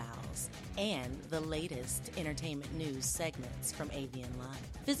profiles, and the latest entertainment news segments from AVN Live.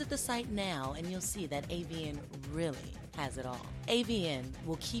 Visit the site now and you'll see that AVN really has it all. AVN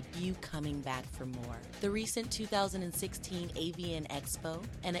will keep you coming back for more. The recent 2016 AVN Expo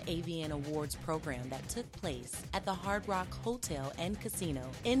and an AVN Awards program that took place at the Hard Rock Hotel and Casino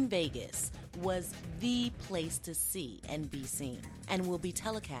in Vegas was the place to see and be seen, and will be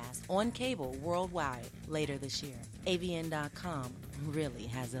telecast on cable worldwide later this year. AVN.com really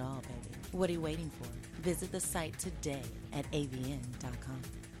has it all, baby. What are you waiting for? Visit the site today at AVN.com.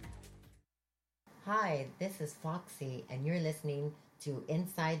 Hi, this is Foxy, and you're listening to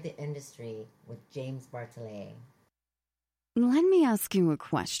Inside the Industry with James Bartolet. Let me ask you a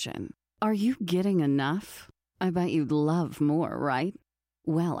question. Are you getting enough? I bet you'd love more, right?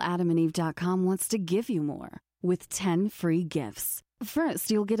 Well, AdamandEve.com wants to give you more with 10 free gifts.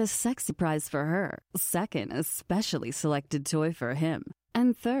 First, you'll get a sexy prize for her. Second, a specially selected toy for him.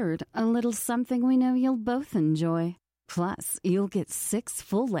 And third, a little something we know you'll both enjoy. Plus, you'll get 6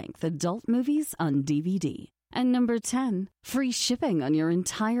 full-length adult movies on DVD. And number 10, free shipping on your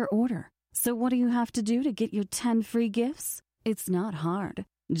entire order. So what do you have to do to get your 10 free gifts? It's not hard.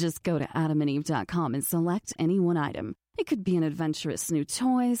 Just go to AdamandEve.com and select any one item. It could be an adventurous new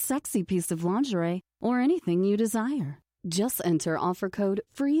toy, sexy piece of lingerie, or anything you desire. Just enter offer code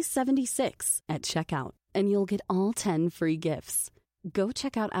FREE76 at checkout, and you'll get all 10 free gifts. Go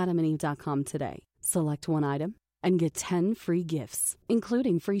check out AdamandEve.com today. Select one item and get 10 free gifts,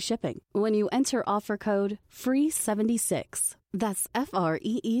 including free shipping, when you enter offer code FREE76. That's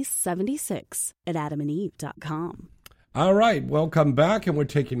FREE76 at AdamandEve.com. All right, welcome back, and we're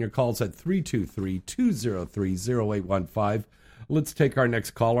taking your calls at 323-203-0815. Let's take our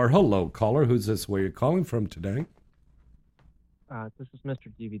next caller. Hello, caller. Who's this? Where you're calling from today? This is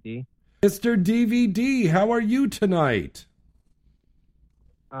Mr. DVD. Mr. DVD, how are you tonight?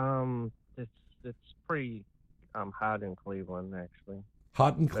 It's pretty hot in Cleveland, actually.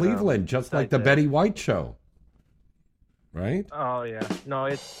 Hot in Cleveland, just like the Betty White show, right? Oh yeah, no,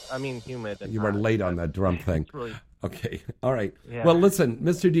 it's humid. You were late on that drum thing. Really... Okay, all right. Yeah. Well, listen,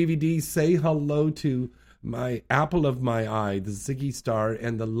 Mr. DVD, say hello to my apple of my eye, the Ziggy Star,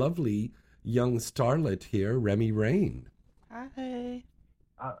 and the lovely young starlet here, Remy Rain. Hi.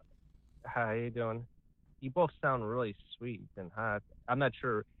 How you doing? You both sound really sweet and hot. I'm not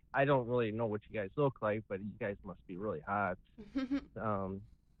sure. I don't really know what you guys look like, but you guys must be really hot.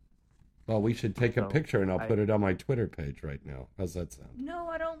 Well, we should take a picture, and I'll put it on my Twitter page right now. How's that sound? No,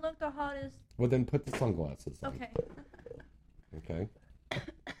 I don't look the hottest. Well, then put the sunglasses on. Okay. Okay?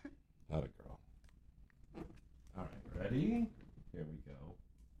 Not a girl. All right, ready? Here we go.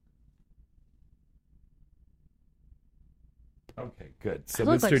 Okay, good. So,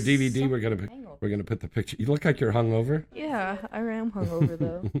 Mr. Like DVD, we're gonna put the picture. You look like you're hungover. Yeah, I am hungover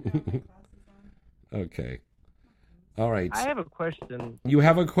though. Okay. All right. I have a question. You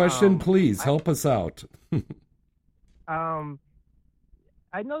have a question? Please help us out.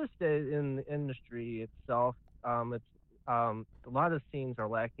 I noticed that in the industry itself, it's a lot of scenes are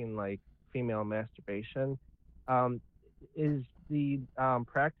lacking like female masturbation. Is the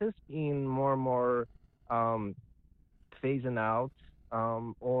practice being more and more phasing out,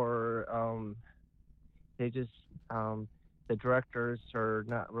 or they just the directors are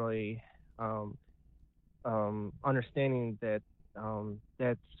not really understanding that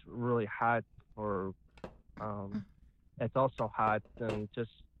that's really hot for it's also hot than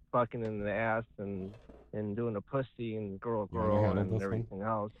just fucking in the ass and doing a pussy and girl and everything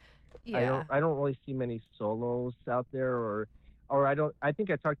else. Yeah. I don't really see many solos out there, or I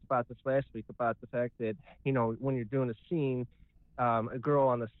think I talked about this last week about the fact that, when you're doing a scene, a girl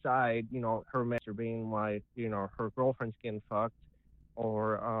on the side, her masturbating while, her girlfriend's getting fucked,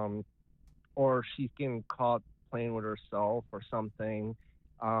 or she's getting caught playing with herself or something,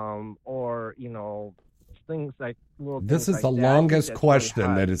 or, things like little This things is like the that. longest question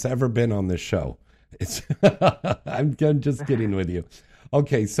really that has ever been on this show. It's I'm just kidding with you.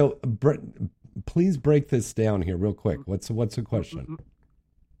 Okay, so please break this down here real quick. What's the question?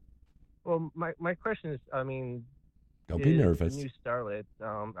 Well, my question is, I mean, don't be nervous. The new starlet,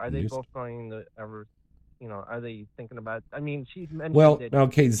 are they both going to ever? You know, are they thinking about? I mean, she mentioned. Well, that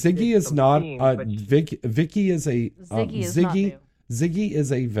okay, Ziggy is not. Vicky is a Ziggy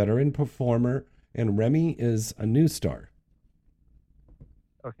is a veteran performer, and Remy is a new star.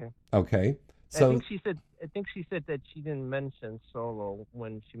 Okay. Okay. So I think she said that she didn't mention solo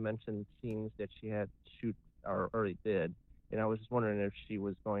when she mentioned scenes that she had to shoot or already did. And I was just wondering if she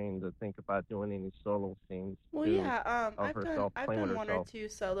was going to think about doing any solo scenes. Well, too, yeah, of herself I've playing done with one herself. or two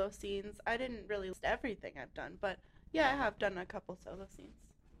solo scenes. I didn't really list everything I've done, but yeah, I have done a couple solo scenes.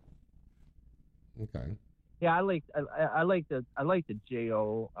 Okay. Yeah, I like the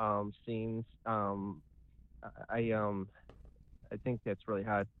Jo scenes. I think that's really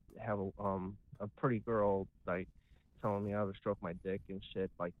hot to have a pretty girl like telling me how to stroke my dick and shit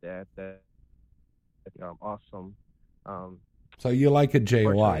like that. That's awesome. So you like a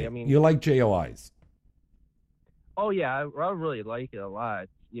JOI? I mean, you like JOIs? Oh yeah, I really like it a lot.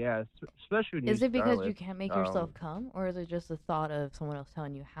 Yeah, especially when Is it because Starlet, you can't make yourself come, or is it just the thought of someone else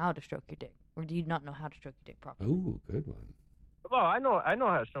telling you how to stroke your dick, or do you not know how to stroke your dick properly? Ooh, good one. Well, I know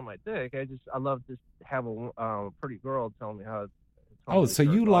how to stroke my dick. I love to have a pretty girl tell me how. Oh, so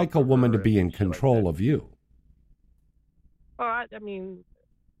you like a woman to be in control of you? Well, I mean,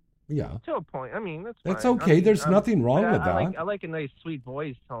 yeah, to a point. I mean, that's fine. okay. I mean, There's nothing wrong with that. I like a nice, sweet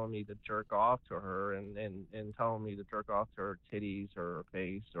voice telling me to jerk off to her, and telling me to jerk off to her titties or her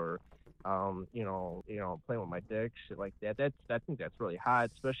face, or playing with my dick, shit like that. I think that's really hot,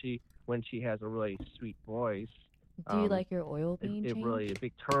 especially when she has a really sweet voice. Do you like your oil being It changed? really a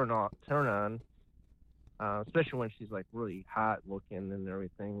big turn on, especially when she's like really hot looking and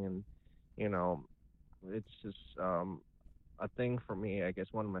everything, and it's just a thing for me. I guess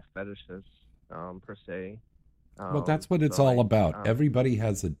one of my fetishes, per se. Well, that's what it's all about. Everybody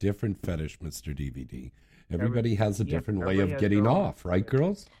has a different fetish, Mr. DVD. Everybody has a different way of getting off, right,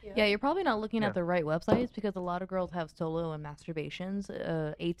 girls? Yeah, you're probably not looking at the right websites because a lot of girls have solo and masturbations.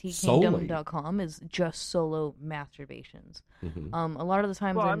 ATKingdom.com is just solo masturbations. Mm-hmm. A lot of the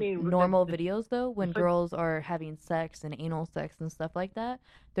times normal videos, though, when girls are having sex and anal sex and stuff like that,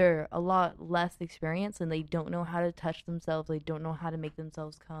 they're a lot less experienced and they don't know how to touch themselves. They don't know how to make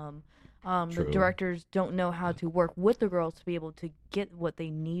themselves come. The directors don't know how to work with the girls to be able to get what they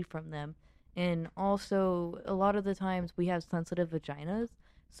need from them. And also, a lot of the times we have sensitive vaginas.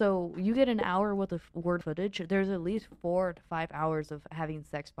 So you get an hour worth of word footage. There's at least 4 to 5 hours of having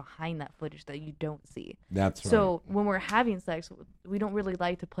sex behind that footage that you don't see. That's right. So when we're having sex, we don't really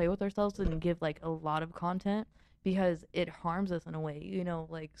like to play with ourselves and give like a lot of content because it harms us in a way.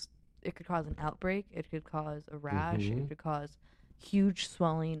 Like it could cause an outbreak. It could cause a rash. Mm-hmm. It could cause huge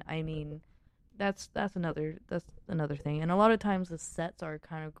swelling. I mean, that's another thing. And a lot of times the sets are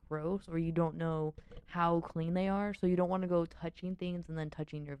kind of gross, or you don't know how clean they are, so you don't want to go touching things and then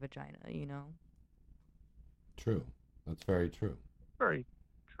touching your vagina. True. That's very true. Very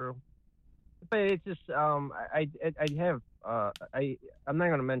true. But it's just I'm not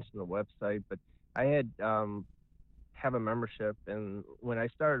going to mention the website, but I had have a membership, and when I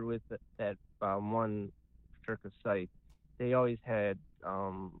started with that one particular site, they always had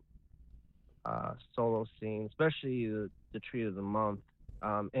solo scenes, especially the Tree of the Month,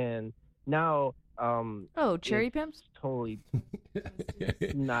 and now Cherry Pimps? Totally.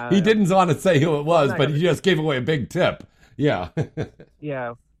 He didn't want to say who it was, but he just gave away a big tip. Yeah.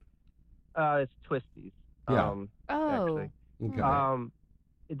 Yeah. It's Twisties. Yeah. Actually. Okay.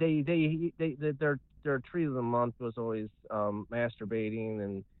 Their Tree of the Month was always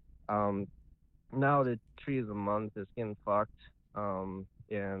masturbating, and now the Tree of the Month is getting fucked.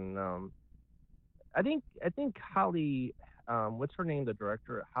 I think Holly, what's her name? The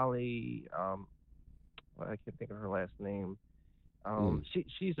director, Holly. I can't think of her last name.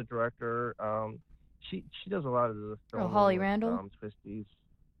 She's a director. She does a lot of the film. Holly Randall. Twisties.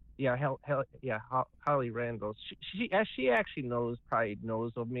 Yeah, Holly Randall. She actually probably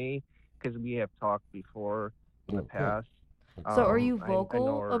knows of me because we have talked before in the past. So are you I vocal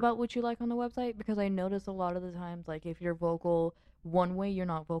know her. about what you like on the website? Because I notice a lot of the times, like, if you're vocal one way, you're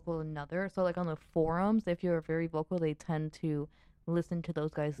not vocal another. So, like, on the forums, if you're very vocal, they tend to listen to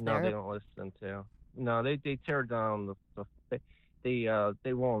those guys there. No, they don't listen to. No, they tear down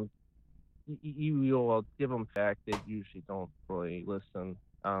they won't. You'll give them fact. They usually don't really listen.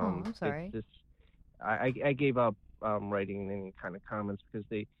 I'm sorry. I gave up writing any kind of comments because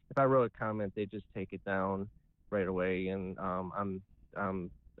if I wrote a comment, they just take it down right away, and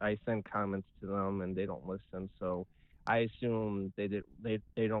I send comments to them and they don't listen. So I assume they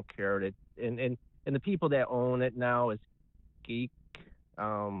don't care. And the people that own it now is Geek,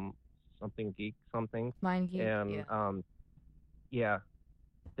 something Geek something. Mind Geek. And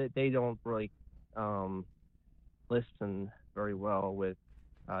they don't really listen very well with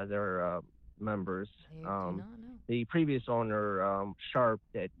their members. The previous owner, Sharp,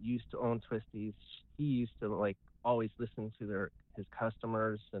 that used to own Twisties, he used to like always listen to his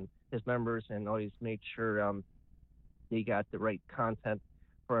customers and his members, and always make sure they got the right content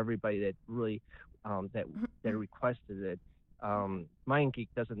for everybody that really that requested it. Mind Geek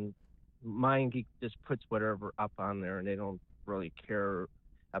just puts whatever up on there, and they don't really care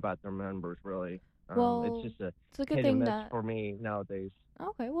about their members really. Well, it's just it's a good thing that for me nowadays.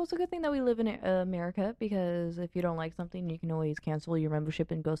 Okay, well, it's a good thing that we live in America, because if you don't like something, you can always cancel your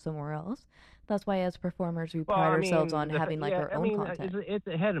membership and go somewhere else. That's why, as performers, we pride ourselves on having our own content. It's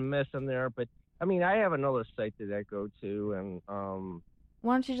a hit and miss in there, but I mean, I have another site that I go to, and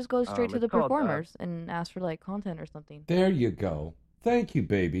why don't you just go straight to the performers and ask for like content or something? There you go. Thank you,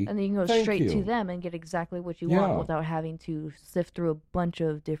 baby. And then you can go straight to them and get exactly what you want without having to sift through a bunch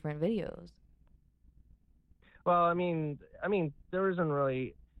of different videos. Well, I mean, there isn't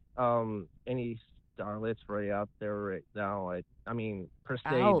really any starlets right out there right now. I mean, per se.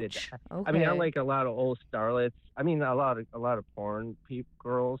 Okay. I mean, I like a lot of old starlets. I mean, a lot of porn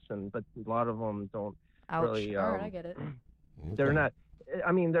girls, but a lot of them don't really. All right, I get it. They're not.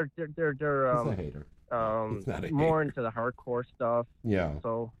 I mean, they're He's a hater. He's not a more hater. into the hardcore stuff. Yeah.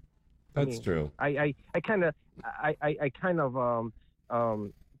 So that's true. I kind of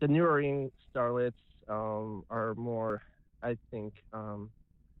the newer starlets are more, I think,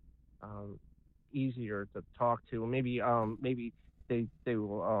 easier to talk to. Maybe they're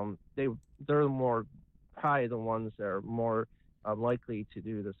more probably the ones that are more likely to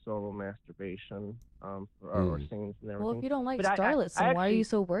do the solo masturbation or scenes and everything. Well, if you don't like But starlets, then why are you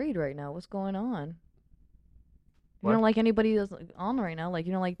so worried right now? What's going on? You don't like anybody that's on right now. Like,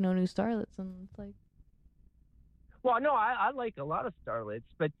 you don't like no new starlets, and it's like. Well, no, I like a lot of starlets,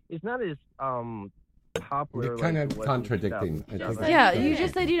 but it's not as popular. You're kind of contradicting. Yeah, you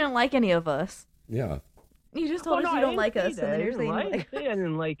just said you didn't like any of us. Yeah. You just told us you don't like us, and then you're saying I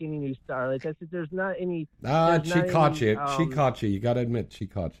didn't like any new starlets. I said there's not any. She caught you. She caught you. You got to admit, she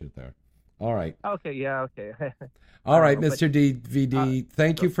caught you there. All right. Okay. Yeah. Okay. All right, Mr. DVD.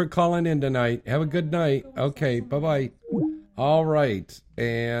 Thank you for calling in tonight. Have a good night. Okay. Bye-bye. All right.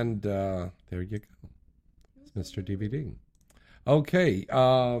 And there you go. It's Mr. DVD. Okay.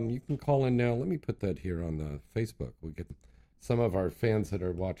 You can call in now. Let me put that here on the Facebook. We'll get some of our fans that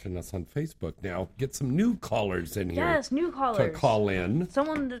are watching us on Facebook now. Get some new callers in here. Yes, new callers. To call in.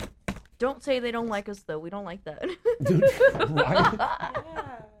 Someone that don't say they don't like us, though. We don't like that. Right?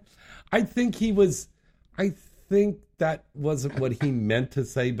 I think that wasn't what he meant to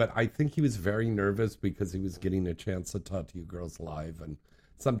say, but I think he was very nervous because he was getting a chance to talk to you girls live. And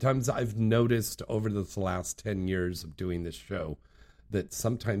sometimes I've noticed over this last 10 years of doing this show that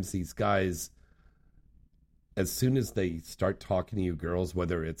sometimes these guys, as soon as they start talking to you girls,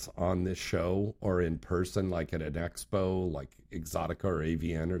 whether it's on this show or in person, like at an expo, like Exotica or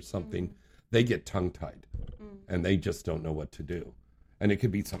AVN or something, they get tongue-tied and they just don't know what to do. And it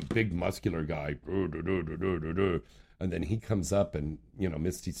could be some big muscular guy, and then he comes up and,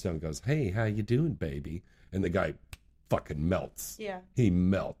 Misty Stone goes, "Hey, how you doing, baby?" And the guy fucking melts. Yeah. He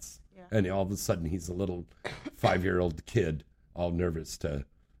melts. Yeah. And all of a sudden he's a little 5-year-old kid, all nervous to,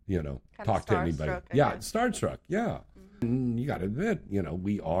 talk to anybody. Yeah, starstruck. Yeah. Mm-hmm. And you got to admit,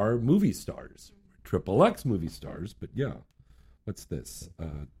 we are movie stars. Triple X movie stars, but yeah. What's this?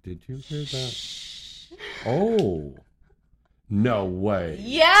 Did you hear that? Oh. No way.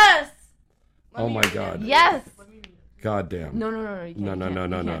 Yes. Oh my God. Yes. God damn. No. You can't,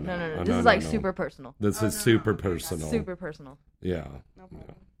 no. This is like super personal. This is super personal. Super personal. Yeah.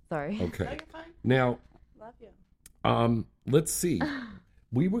 Sorry. Okay. No, you're fine. Now, Love you. Let's see.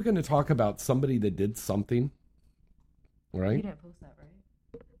 We were going to talk about somebody that did something, right? You didn't post that, right?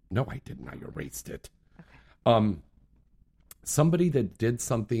 No, I didn't. I erased it. Okay. Somebody that did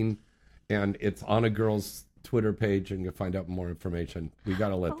something, and it's on a girl's Twitter page, and you'll find out more information. We got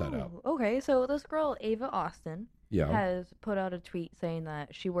to let that out. Okay, so this girl, Ava Austin, Yeah. has put out a tweet saying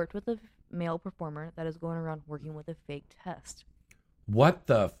that she worked with a male performer that is going around working with a fake test. What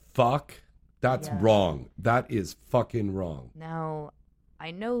the fuck? That's wrong. That is fucking wrong. Now,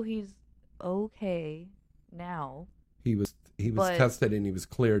 I know he's okay now. He was tested and he was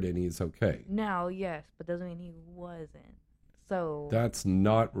cleared and he's okay. Now, yes, but doesn't mean he wasn't. So that's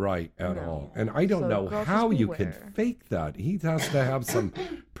not right at all. And I don't know girls, how just you beware. could fake that. He has to have some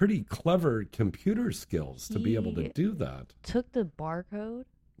pretty clever computer skills to be able to He do that. Took the barcode.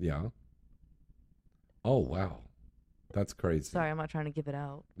 Yeah. Oh, wow. That's crazy. Sorry, I'm not trying to give it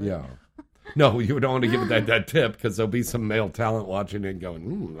out. but- Yeah. No, you don't want to give it that tip because there'll be some male talent watching it and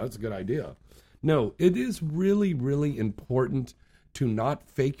going, that's a good idea. No, it is really, really important to not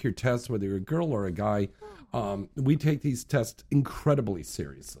fake your test, whether you're a girl or a guy. We take these tests incredibly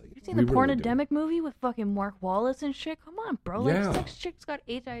seriously. You seen the Pornodemic movie with fucking Mark Wallace and shit? Come on, bro. Like Yeah. 6 chicks got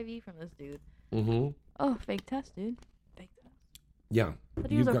HIV from this dude. Mm-hmm. Oh, fake test, dude. Fake test. Yeah.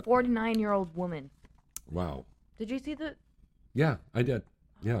 But he was a 49-year-old woman. Wow. Did you see the? Yeah, I did.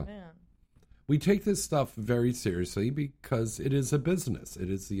 Yeah. Man. We take this stuff very seriously because it is a business. It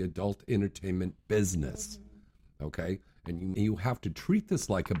is the adult entertainment business. Okay? And you have to treat this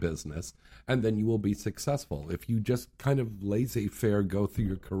like a business, and then you will be successful. If you just kind of laissez-faire go through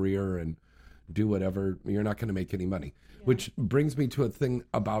your career and do whatever, you're not going to make any money. Yeah. Which brings me to a thing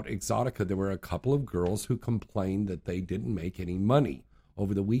about Exotica. There were a couple of girls who complained that they didn't make any money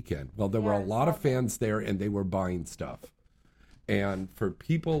over the weekend. Well, there were a lot of fans there, and they were buying stuff. And for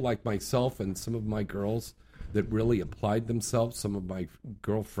people like myself and some of my girls that really applied themselves, some of my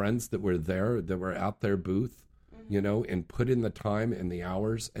girlfriends that were there, that were at their booth, you know, and put in the time and the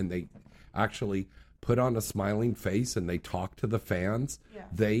hours, and they actually put on a smiling face and they talked to the fans,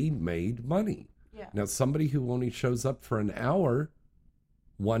 they made money. Yeah. Now, somebody who only shows up for an hour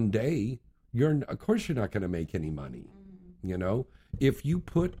one day, of course you're not going to make any money, you know? If you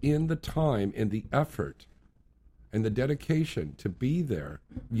put in the time and the effort and the dedication to be there,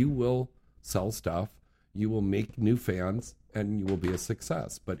 you will sell stuff, you will make new fans, and you will be a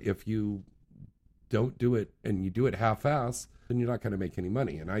success. But if you don't do it and you do it half-ass, then you're not going to make any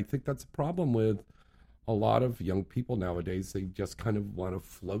money. And I think that's a problem with a lot of young people nowadays. They just kind of want to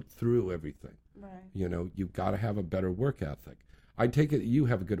float through everything. Right. You know, you've got to have a better work ethic. I take it you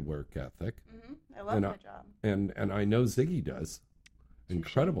have a good work ethic. Mm-hmm. I love my job. And I know Ziggy does.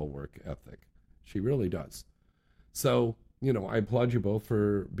 Incredible work ethic. She really does. So, you know, I applaud you both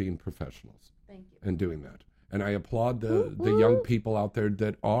for being professionals. Thank you. And doing that. And I applaud the young people out there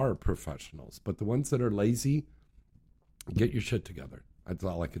that are professionals. But the ones that are lazy, get your shit together. That's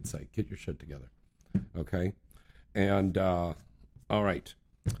all I could say. Get your shit together. Okay? And, all right.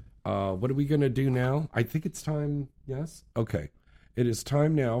 What are we going to do now? I think it's time, yes? Okay. It is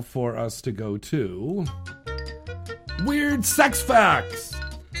time now for us to go to Weird Sex Facts.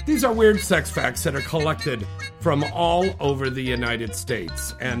 These are weird sex facts that are collected from all over the United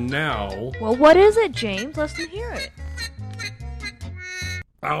States. And now... Well, what is it, James? Let's hear it.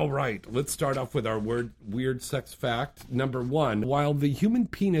 All right, let's start off with our weird sex fact. Number 1, while the human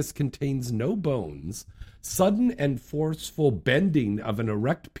penis contains no bones, sudden and forceful bending of an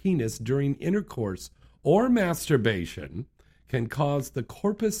erect penis during intercourse or masturbation can cause the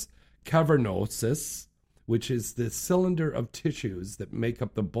corpus cavernosus, which is the cylinder of tissues that make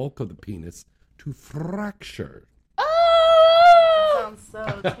up the bulk of the penis, to fracture. Oh! That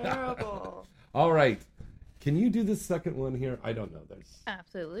sounds so terrible. All right. Can you do the second one here? I don't know.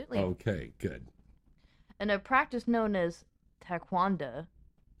 Absolutely. Okay, good. In a practice known as taekwondo,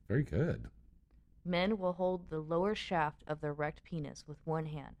 very good. Men will hold the lower shaft of the erect penis with one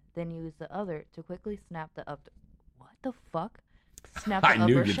hand, then use the other to quickly snap the upper... What the fuck? Snap the I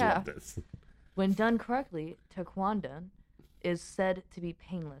knew upper you'd shaft. love this. When done correctly, taekwondo is said to be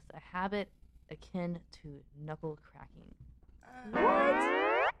painless, a habit akin to knuckle cracking.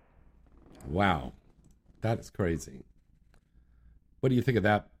 What? Wow. That is crazy. What do you think of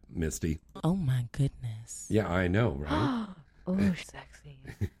that, Misty? Oh, my goodness. Yeah, I know, right? Oh, sexy.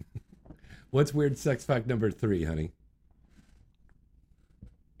 What's weird sex fact number 3, honey?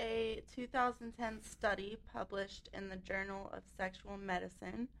 A 2010 study published in the Journal of Sexual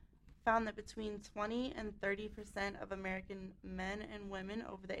Medicine found that between 20 and 30% of American men and women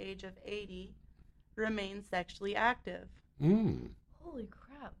over the age of 80 remain sexually active. Holy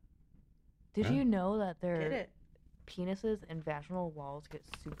crap. Did you know that their penises and vaginal walls get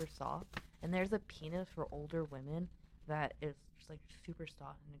super soft? And there's a penis for older women that is just like super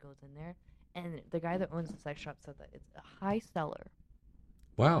soft and it goes in there. And the guy that owns the sex shop said that it's a high seller.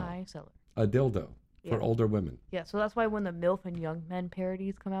 Wow. High seller. A dildo for older women. Yeah, so that's why when the MILF and Young Men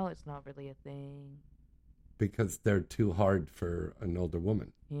parodies come out, it's not really a thing. Because they're too hard for an older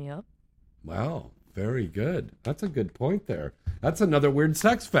woman. Yep. Wow. Very good. That's a good point there. That's another weird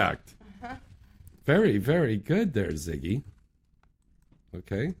sex fact. Very, very good there, Ziggy.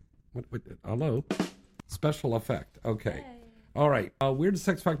 Okay. What, hello? Special effect. Okay. All right. Weird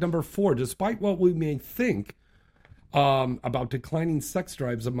sex fact number 4. Despite what we may think about declining sex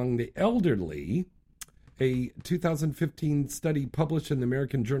drives among the elderly. A 2015 study published in the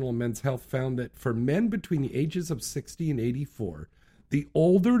American Journal of Men's Health found that for men between the ages of 60 and 84, the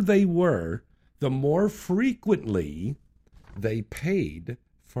older they were, the more frequently they paid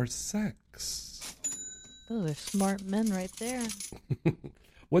for sex. Those are smart men right there.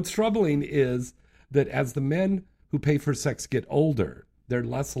 What's troubling is that as the men who pay for sex get older, they're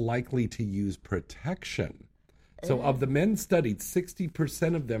less likely to use protection. So of the men studied,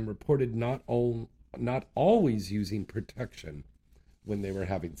 60% of them reported not always using protection when they were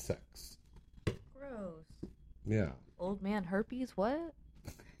having sex. Gross. Yeah. Old man herpes, what?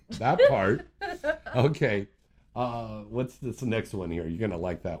 That part. Okay. What's this next one here? You're going to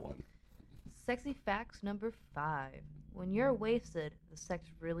like that one. Sexy facts number 5. When you're wasted, the sex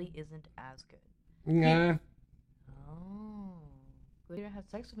really isn't as good. Nah. Oh. You didn't have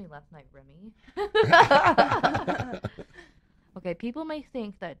sex with me last night, Remy. Okay, people may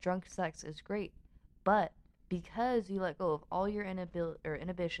think that drunk sex is great, but because you let go of all your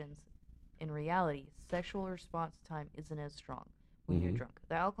inhibitions, in reality, sexual response time isn't as strong when you're drunk.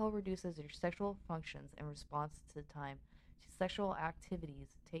 The alcohol reduces your sexual functions and response to time to sexual activities.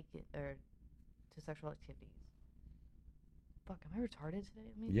 Fuck, am I retarded today?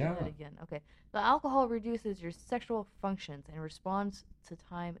 Let me do that again. Okay. The alcohol reduces your sexual functions and response to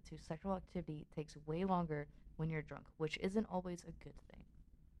time to sexual activity takes way longer when you're drunk, which isn't always a good thing.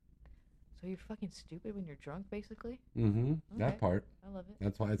 So you're fucking stupid when you're drunk, basically? Mm-hmm. Okay. That part. I love it.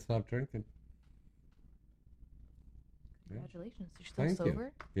 That's why I stopped drinking. Congratulations. You're still Thank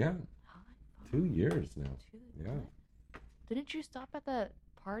sober? You. Yeah. 2 years now. Yeah. Didn't you stop at that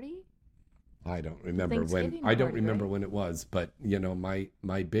party? I don't remember when it was, but you know,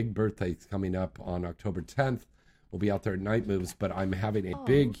 my big birthday's coming up on October 10th. We'll be out there at Night Moves, but I'm having a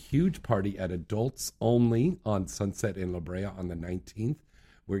big, huge party at Adults Only on Sunset in La Brea on the 19th.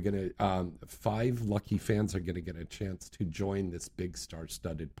 We're going to, 5 lucky fans are going to get a chance to join this big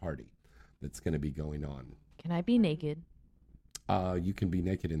star-studded party that's going to be going on. Can I be naked? You can be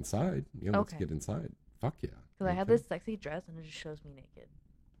naked inside. Yeah, let's get inside. Fuck yeah. Because I have this sexy dress and it just shows me naked.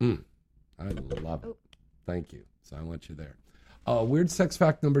 I love it. Thank you. So I want you there. Weird sex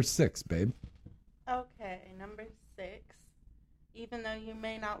fact number 6, babe. Okay, number 6. Even though you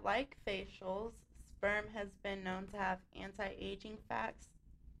may not like facials, sperm has been known to have anti-aging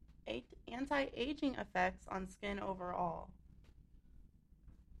effects on skin overall.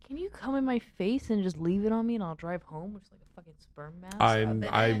 Can you come in my face and just leave it on me and I'll drive home with like a fucking sperm mask?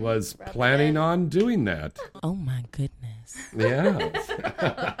 I was planning on doing that. Oh my goodness.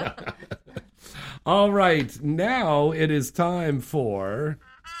 Yeah. All right, now it is time for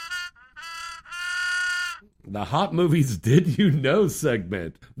the Hot Movies Did You Know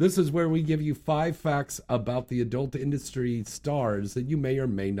segment. This is where we give you 5 facts about the adult industry stars that you may or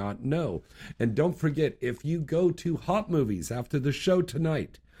may not know. And don't forget, if you go to Hot Movies after the show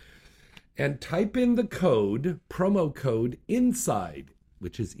tonight and type in the promo code INSIDE,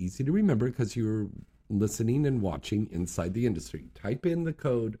 which is easy to remember because you're listening and watching Inside the Industry. Type in the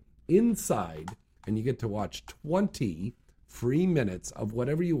code INSIDE and you get to watch 20 free minutes of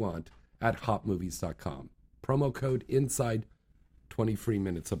whatever you want at hotmovies.com. Promo code INSIDE, 20 free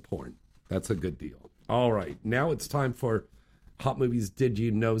minutes of porn. That's a good deal. All right, now it's time for Hot Movies Did You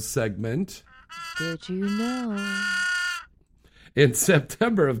Know segment. Did you know? In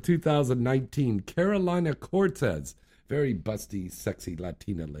September of 2019, Carolina Cortez, very busty, sexy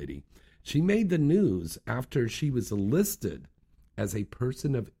Latina lady, she made the news after she was listed as a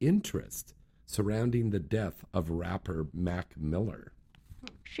person of interest surrounding the death of rapper Mac Miller.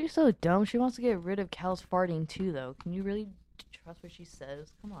 She's so dumb. She wants to get rid of Cal's farting too, though. Can you really trust what she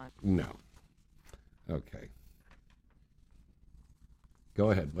says? Come on. No. Okay.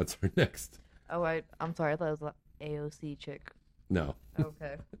 Go ahead. What's her next? Oh, I'm sorry. I thought it was the AOC chick. No.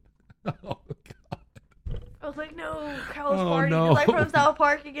 Okay. Oh, God. I was like, no, Cal's farting. No. Like from South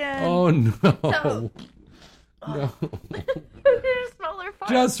Park again. Oh, no. So... No. Smell her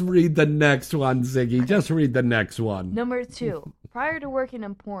fart. Just read the next one, Ziggy. Just read the next one. Number 2. Prior to working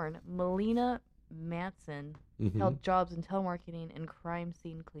in porn, Melina Manson held jobs in telemarketing and crime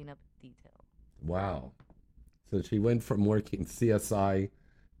scene cleanup detail. Wow. So she went from working CSI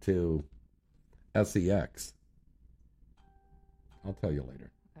to SEX. I'll tell you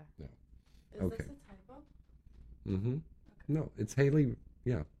later. Okay. Yeah. Is this a typo? Mm-hmm. Okay. No, it's Haley.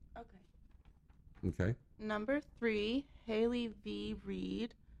 Yeah. Okay. Number 3, Haley V.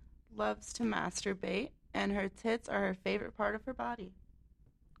 Reid loves to masturbate, and her tits are her favorite part of her body.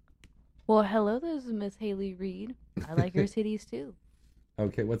 Well, hello, there's Miss Haley Reid. I like her titties too.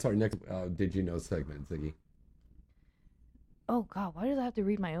 Okay, what's our next Did You Know segment, Ziggy? Oh, God, why does I have to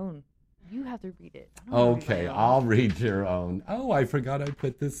read my own? You have to read it. Okay, I'll read your own. Oh, I forgot I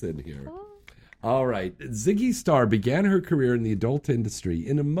put this in here. All right. Ziggy Star began her career in the adult industry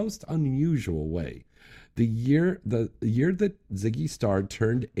in a most unusual way. The year that Ziggy Star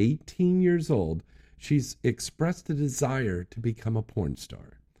turned 18 years old, she's expressed a desire to become a porn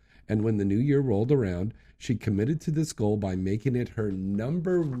star. And when the new year rolled around, she committed to this goal by making it her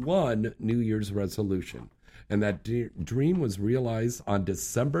 #1 New Year's resolution. And that dream was realized on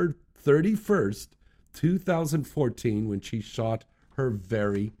December 31st, 2014, when she shot her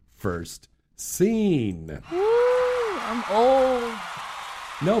very first scene. Woo, I'm old.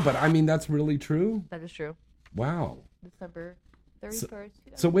 No, but I mean, that's really true. That is true. Wow. December 31st.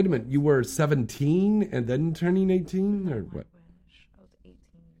 So wait a minute, you were 17 and then turning 18, or what? I was 18.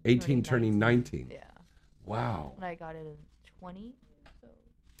 18 turning 19. Yeah. Wow. And I got it in 20.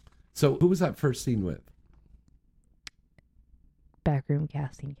 So who was that first scene with? Backroom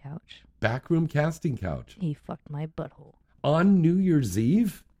casting couch. Backroom casting couch. He fucked my butthole. On New Year's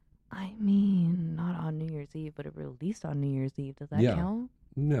Eve? I mean, not on New Year's Eve, but it released on New Year's Eve. Does that count?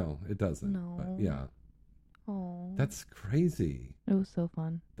 No, it doesn't. No. But yeah. Oh. That's crazy. It was so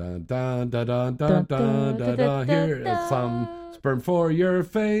fun. Dun, dun, dun, dun, dun, dun, dun, dun. Here is some sperm for your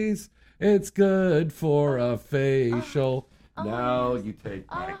face. It's good for a facial. Now you take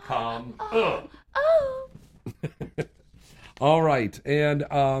my cum. All right. And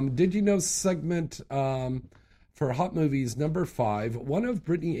did you know segment for Hot Movies number 5, one of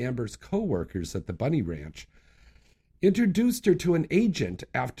Brittany Amber's co-workers at the Bunny Ranch introduced her to an agent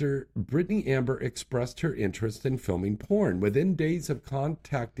after Brittany Amber expressed her interest in filming porn. Within days of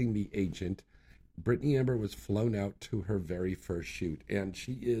contacting the agent, Brittany Amber was flown out to her very first shoot. And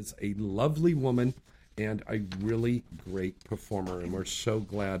she is a lovely woman and a really great performer. And we're so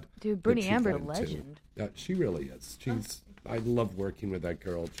glad. Dude, Brittany Amber, a legend. She really is. I love working with that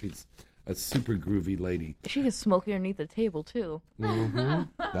girl. She's a super groovy lady. She can smoke underneath the table, too. Mm-hmm.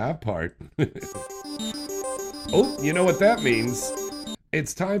 That part. Oh, you know what that means.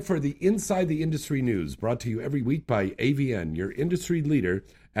 It's time for the Inside the Industry News, brought to you every week by AVN, your industry leader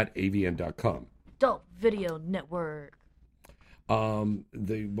at avn.com. Adult Video Network.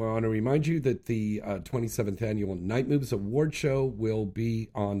 They want to remind you that the 27th Annual Night Moves Award Show will be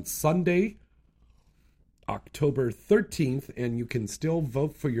on Sunday, October 13th, and you can still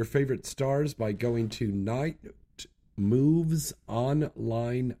vote for your favorite stars by going to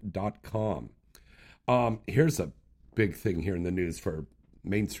nightmovesonline.com. Here's a big thing here in the news for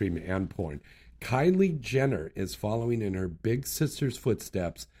mainstream and porn. Kylie Jenner is following in her big sister's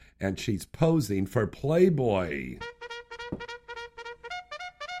footsteps, and she's posing for Playboy.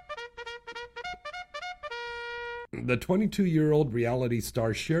 The 22-year-old reality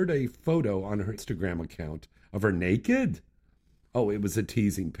star shared a photo on her Instagram account of her naked. Oh, it was a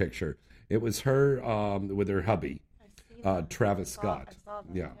teasing picture. It was her with her hubby, Travis Scott. I saw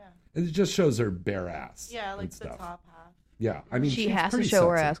that, yeah. It just shows her bare ass. Yeah, like the stuff. top half. Yeah, I mean, she she's has to pretty show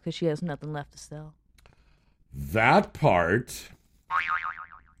her sexy. ass because she has nothing left to sell. That part.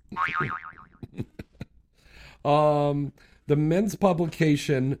 The men's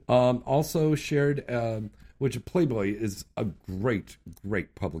publication also shared, which Playboy is a great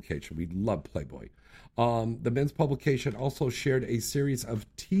publication. We love Playboy. The men's publication also shared a series of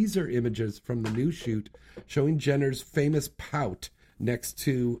teaser images from the new shoot showing Jenner's famous pout next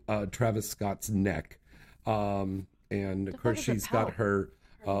to Travis Scott's neck. And of course, she's got her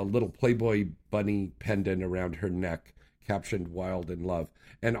little Playboy bunny pendant around her neck, captioned Wild in Love.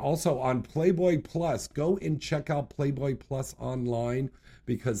 And also on Playboy Plus, go and check out Playboy Plus online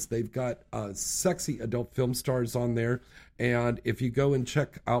because they've got sexy adult film stars on there. And if you go and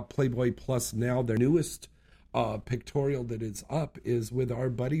check out Playboy Plus now, their newest pictorial that is up is with our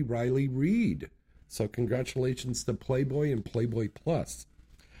buddy Riley Reid. So congratulations to Playboy and Playboy Plus.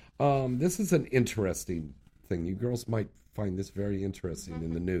 This is an interesting thing. You girls might find this very interesting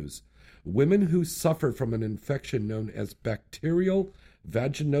in the news. Women who suffer from an infection known as bacterial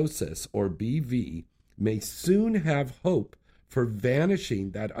vaginosis, or BV, may soon have hope for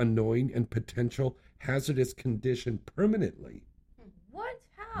vanishing that annoying and potential hazardous condition permanently. What?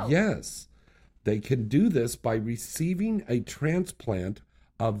 How? Yes. They can do this by receiving a transplant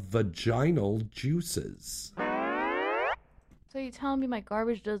of vaginal juices. So you telling me my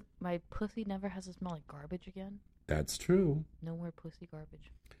pussy never has to smell like garbage again? That's true. No more pussy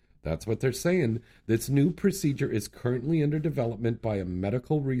garbage. That's what they're saying. This new procedure is currently under development by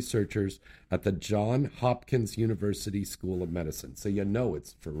medical researchers at the Johns Hopkins University School of Medicine. So you know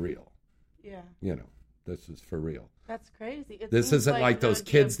it's for real. Yeah. You know, this is for real. That's crazy. This isn't like those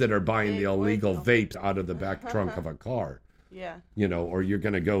kids that are buying the illegal vapes out of the back trunk of a car. Yeah. You know, or you're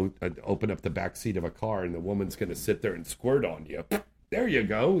going to go open up the back seat of a car and the woman's going to sit there and squirt on you. There you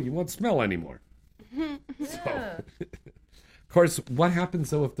go. You won't smell anymore. So, of course, what happens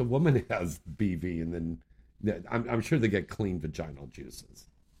though if the woman has BV and then I'm sure they get clean vaginal juices.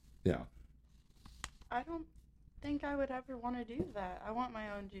 Yeah. I don't think I would ever want to do that. I want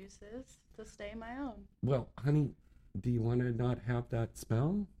my own juices to stay my own. Well, honey, do you want to not have that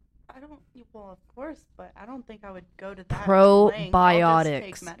smell? I don't. Well, of course, but I don't think I would go to that. Probiotics. I'll just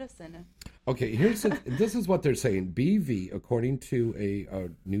take medicine. Okay, this is what they're saying. BV, according to a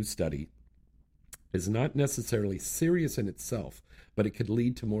new study, is not necessarily serious in itself, but it could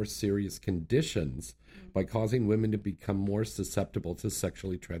lead to more serious conditions by causing women to become more susceptible to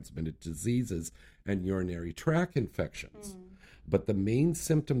sexually transmitted diseases and urinary tract infections. But the main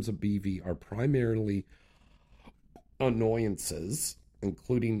symptoms of BV are primarily annoyances,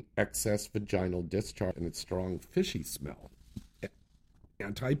 including excess vaginal discharge and a strong fishy smell.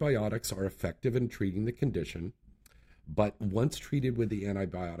 Antibiotics are effective in treating the condition, but once treated with the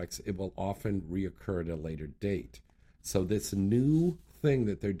antibiotics, it will often reoccur at a later date. So this new thing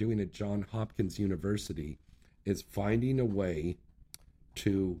that they're doing at Johns Hopkins University is finding a way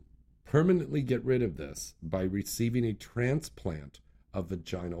to permanently get rid of this by receiving a transplant of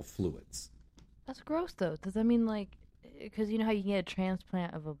vaginal fluids. That's gross, though. Does that mean, like, because you know how you can get a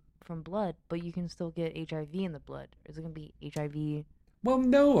transplant from blood, but you can still get HIV in the blood? Is it going to be HIV? Well,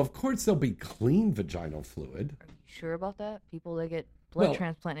 no, of course there'll be clean vaginal fluid. Are you sure about that? People that get blood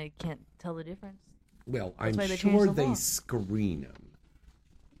transplanted can't tell the difference. Well, That's I'm why sure changed the they law. screen them.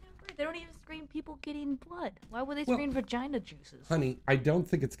 They don't even screen people getting blood. Why would they screen vagina juices? Honey, I don't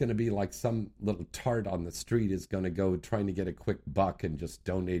think it's going to be like some little tart on the street is going to go trying to get a quick buck and just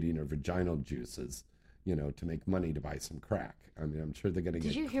donating her vaginal juices, you know, to make money to buy some crack. I mean, I'm sure they're going to get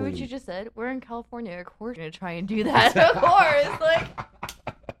Did you clean. hear what you just said? We're in California. Of course, we're going to try and do that. Of course. Like.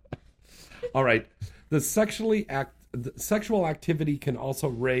 All right. The sexual activity can also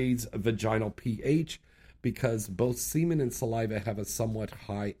raise vaginal pH because both semen and saliva have a somewhat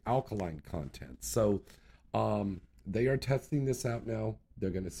high alkaline content. So they are testing this out now. They're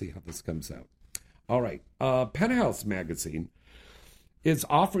going to see how this comes out. All right. Penthouse Magazine is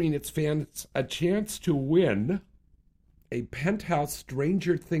offering its fans a chance to win a Penthouse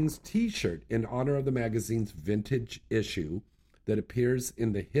Stranger Things t-shirt in honor of the magazine's vintage issue that appears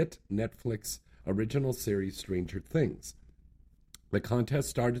in the hit Netflix original series Stranger Things. The contest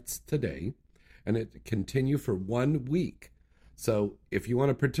starts today, and it continue for 1 week. So if you want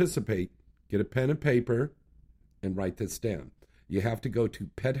to participate, get a pen and paper and write this down. You have to go to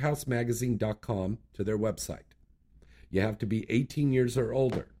penthousemagazine.com to their website. You have to be 18 years or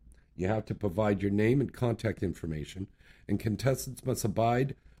older. You have to provide your name and contact information, and contestants must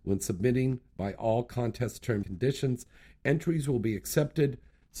abide when submitting by all contest term conditions. Entries will be accepted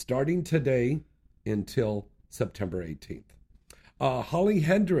starting today until September 18th. Holly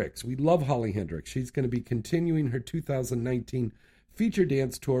Hendricks. We love Holly Hendricks. She's going to be continuing her 2019 feature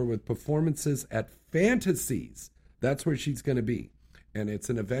dance tour with performances at Fantasies. That's where she's going to be. And it's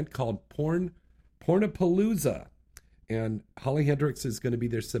an event called Pornapalooza. And Holly Hendricks is going to be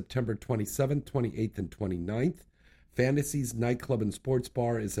there September 27th, 28th, and 29th. Fantasies Nightclub and Sports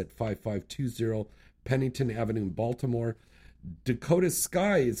Bar is at 5520 Pennington Avenue in Baltimore. Dakota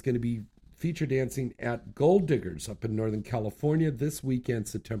Sky is going to be feature dancing at Gold Diggers up in Northern California this weekend,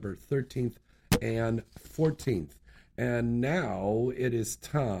 September 13th and 14th. And now it is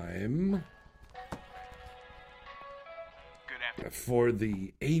time for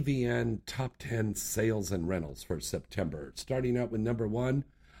the AVN Top 10 Sales and Rentals for September. Starting out with number 1,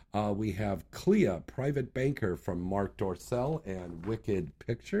 we have Clea, Private Banker from Mark Dorcel and Wicked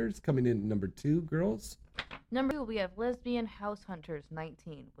Pictures. Coming in at number 2, girls. Number 2, we have Lesbian House Hunters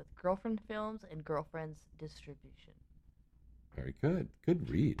 19 with Girlfriend Films and Girlfriends Distribution. Very good. Good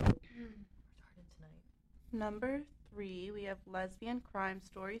read. Number 3, we have Lesbian Crime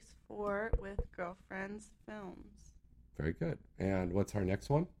Stories 4 with Girlfriends Films. Very good. And what's our next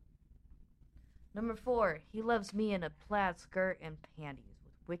one? Number 4, He Loves Me in a Plaid Skirt and Panties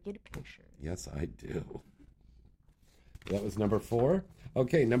with Wicked Pictures. Yes, I do. That was number 4.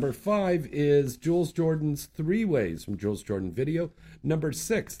 Okay, number 5 is Jules Jordan's 3 Ways from Jules Jordan Video. Number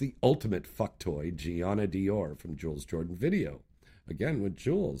 6, The Ultimate Fuck Toy, Gianna Dior from Jules Jordan Video. Again, with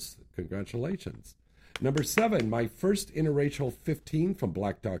Jules. Congratulations. Number 7, My First Interracial 15 from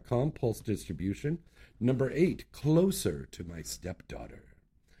Black.com, Pulse Distribution. Number 8, Closer to My Stepdaughter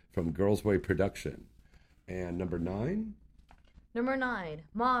from Girls Way Production. And number 9? Number 9,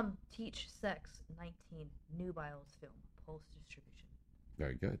 Mom Teach Sex 19, Nubiles Film, Pulse Distribution.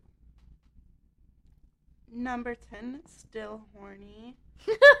 Very good. Number 10, still horny.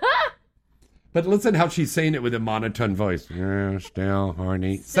 But listen how she's saying it with a monotone voice. Yeah, still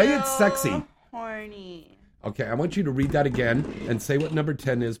horny. Say it's sexy. Horny. Okay, I want you to read that again and say what number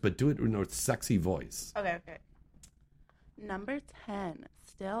 10 is, but do it in a sexy voice. Okay. Number 10,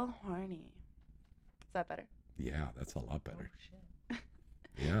 still horny. Is that better? Yeah, that's a lot better.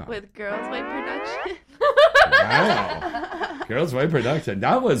 Yeah. With Girls Way Production. Wow. Girls Way Production.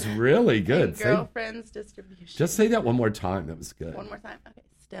 That was really good. And Girlfriends Distribution. Just say that one more time. That was good. One more time. Okay.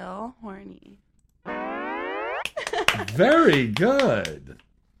 Still horny. Very good.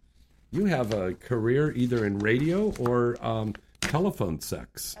 You have a career either in radio or telephone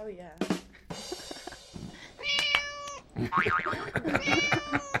sex. Oh, yeah.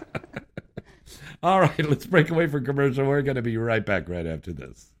 All right, let's break away for commercial. We're going to be right back right after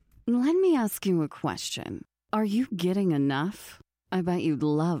this. Let me ask you a question. Are you getting enough? I bet you'd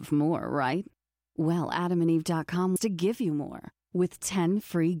love more, right? Well, AdamandEve.com wants to give you more with 10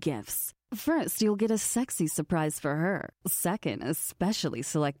 free gifts. First, you'll get a sexy surprise for her. Second, a specially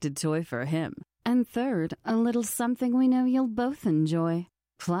selected toy for him. And third, a little something we know you'll both enjoy.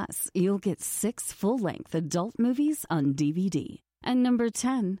 Plus, you'll get 6 full-length adult movies on DVD. And number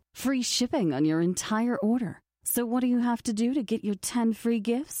 10, free shipping on your entire order. So what do you have to do to get your 10 free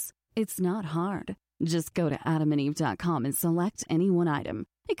gifts? It's not hard. Just go to AdamandEve.com and select any one item.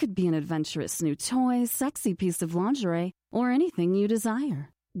 It could be an adventurous new toy, sexy piece of lingerie, or anything you desire.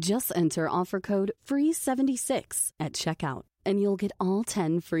 Just enter offer code FREE76 at checkout, and you'll get all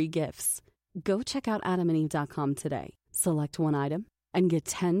 10 free gifts. Go check out AdamandEve.com today. Select one item and get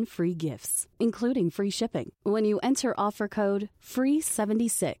 10 free gifts, including free shipping, when you enter offer code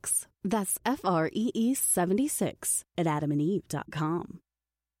FREE76. That's FREE 76 at AdamandEve.com.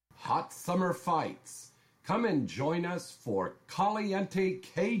 Hot summer fights. Come and join us for Caliente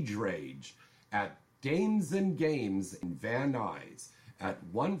Cage Rage at Dames and Games in Van Nuys at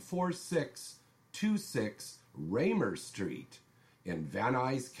 14626 Raymer Street in Van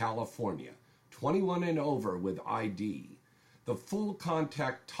Nuys, California. 21 and over with ID. The full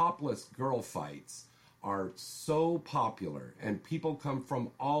contact topless girl fights are so popular, and people come from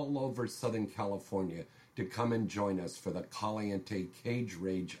all over Southern California to come and join us for the Caliente Cage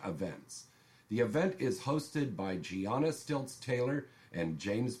Rage events. The event is hosted by Gianna Stilts-Taylor and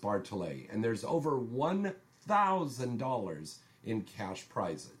James Bartolet, and there's over $1,000 in cash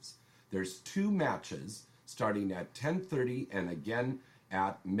prizes. There's 2 matches starting at 10:30 and again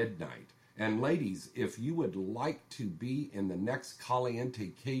at midnight. And ladies, if you would like to be in the next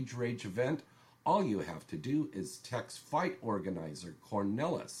Caliente Cage Rage event, all you have to do is text fight organizer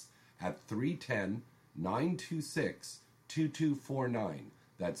Cornelis at 310-926-2249.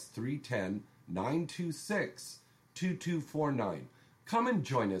 That's 310-926-2249. Come and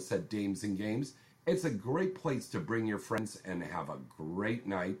join us at Dames and Games. It's a great place to bring your friends and have a great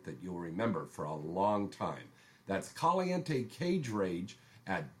night that you'll remember for a long time. That's Caliente Cage Rage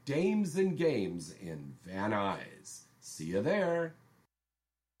at Dames and Games in Van Nuys. See you there.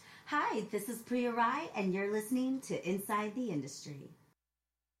 Hi, this is Priya Rai, and you're listening to Inside the Industry.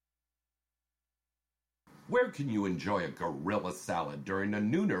 Where can you enjoy a gorilla salad during a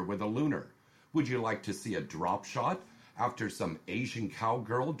nooner with a Lunar? Would you like to see a drop shot after some Asian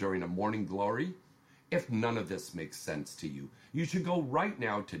cowgirl during a morning glory? If none of this makes sense to you, you should go right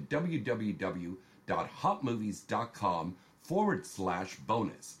now to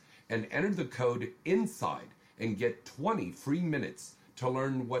www.hotmovies.com/bonus and enter the code INSIDE and get 20 free minutes to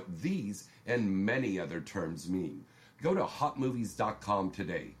learn what these and many other terms mean. Go to hotmovies.com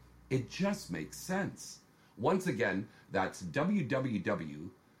today. It just makes sense. Once again, that's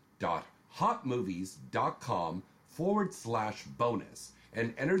www.hotmovies.com/bonus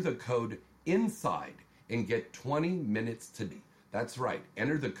and enter the code INSIDE and get 20 minutes today. That's right.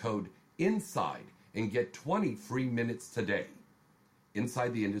 Enter the code INSIDE and get 20 free minutes today.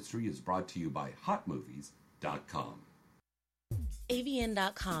 Inside the Industry is brought to you by hotmovies.com.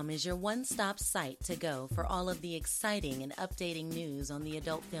 AVN.com is your one-stop site to go for all of the exciting and updating news on the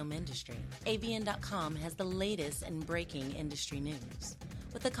adult film industry. AVN.com has the latest and breaking industry news,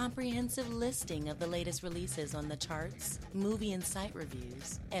 with a comprehensive listing of the latest releases on the charts, movie and site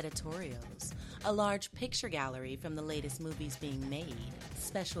reviews, editorials, a large picture gallery from the latest movies being made,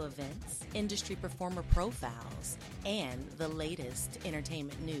 special events, industry performer profiles, and the latest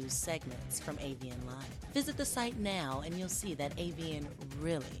entertainment news segments from AVN Live. Visit the site now and you'll see that AVN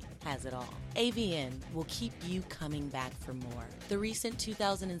really has it all. AVN will keep you coming back for more. The recent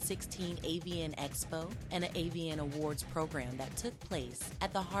 2016 AVN Expo and an AVN Awards program that took place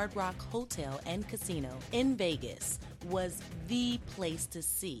at the Hard Rock Hotel and Casino in Vegas was the place to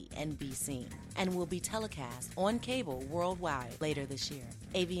see and be seen, and will be telecast on cable worldwide later this year.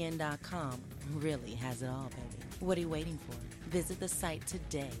 AVN.com really has it all, baby. What are you waiting for? Visit the site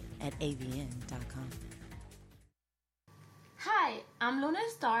today at AVN.com. Hi, I'm Luna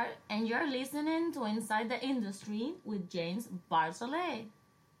Star, and you're listening to Inside the Industry with James Bartolet.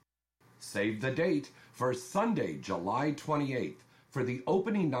 Save the date for Sunday, July 28th, for the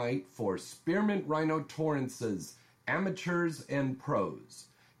opening night for Spearmint Rhino Torrance's Amateurs and Pros.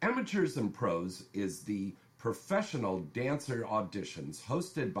 Amateurs and Pros is the professional dancer auditions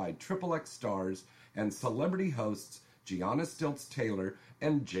hosted by XXX stars and celebrity hosts Gianna Stilts-Taylor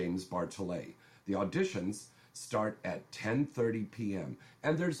and James Bartolet. The auditions start at 10:30 p.m.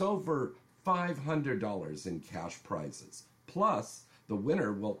 and there's over $500 in cash prizes. Plus, the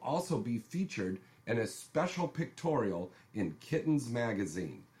winner will also be featured in a special pictorial in Kittens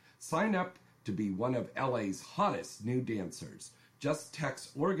magazine. Sign up to be one of LA's hottest new dancers. Just text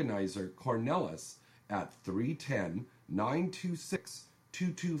organizer Cornelis at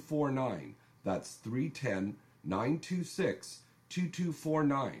 310-926-2249. That's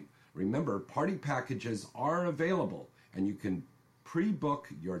 310-926-2249. Remember, party packages are available, and you can pre-book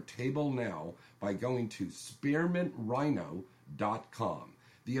your table now by going to spearmintrhino.com.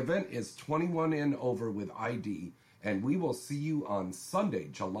 The event is 21 and over with ID, and we will see you on Sunday,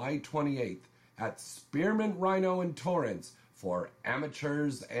 July 28th at Spearmint Rhino in Torrance for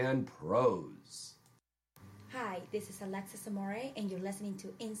Amateurs and Pros. Hi, this is Alexis Amore, and you're listening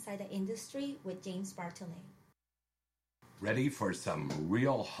to Inside the Industry with James Bartolet. Ready for some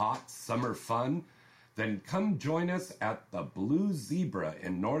real hot summer fun? Then come join us at the Blue Zebra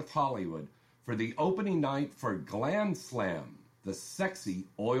in North Hollywood for the opening night for Glam Slam, the sexy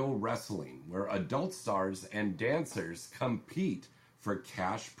oil wrestling, where adult stars and dancers compete for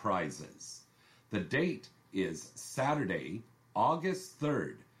cash prizes. The date is Saturday, August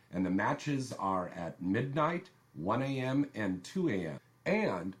 3rd, and the matches are at midnight, 1 a.m., and 2 a.m.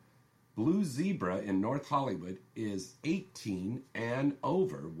 And Blue Zebra in North Hollywood is 18 and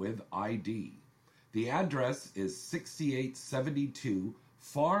over with ID. The address is 6872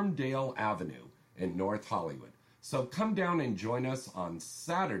 Farmdale Avenue in North Hollywood. So come down and join us on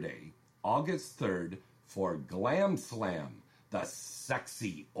Saturday, August 3rd for Glam Slam, the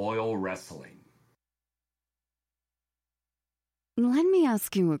sexy oil wrestling. Let me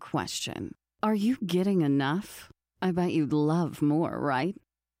ask you a question. Are you getting enough? I bet you'd love more, right?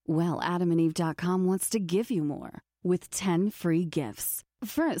 Well, AdamandEve.com wants to give you more with 10 free gifts.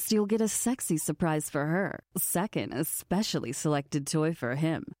 First, you'll get a sexy surprise for her. Second, a specially selected toy for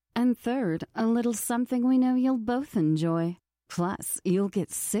him. And third, a little something we know you'll both enjoy. Plus, you'll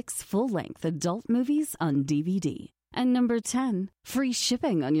get 6 full-length adult movies on DVD. And number 10, free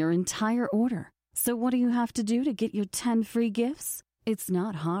shipping on your entire order. So what do you have to do to get your 10 free gifts? It's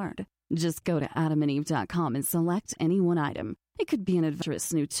not hard. Just go to AdamandEve.com and select any one item. It could be an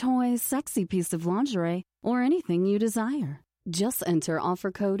adventurous new toy, sexy piece of lingerie, or anything you desire. Just enter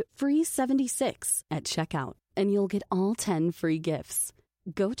offer code FREE76 at checkout, and you'll get all 10 free gifts.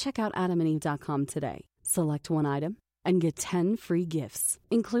 Go check out AdamandEve.com today. Select one item and get 10 free gifts,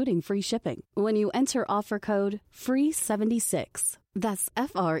 including free shipping, when you enter offer code FREE76. That's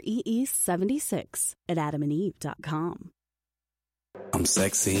FREE76 at AdamandEve.com. I'm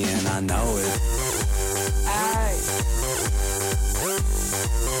sexy and I know it.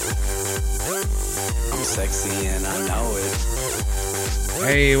 I'm sexy and I know it.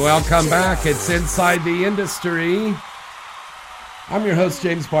 Hey, welcome back. It's Inside the Industry. I'm your host,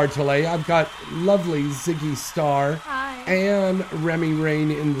 James Bartolet. I've got lovely Ziggy Star and Remy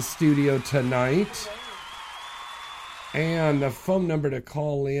Rain in the studio tonight. And the phone number to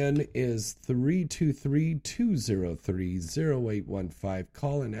call in is 323-203-0815.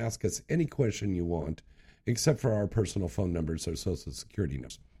 Call and ask us any question you want, except for our personal phone numbers or social security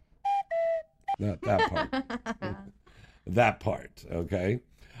numbers. Not that part. That part, okay?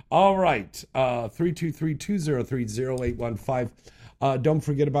 All right, 323-203-0815. Don't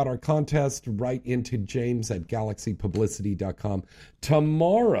forget about our contest. Write into James at galaxypublicity.com.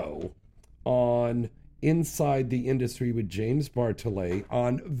 Tomorrow on Inside the Industry with James Bartolet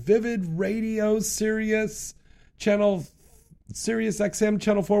on Vivid Radio Sirius XM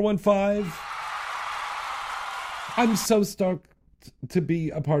channel 415. I'm so stoked to be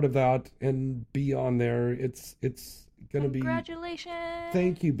a part of that and be on there. It's gonna be. Congratulations!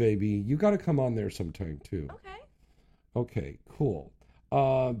 Thank you, baby. You got to come on there sometime too. Okay, cool.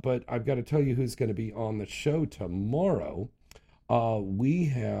 But I've got to tell you who's going to be on the show tomorrow. We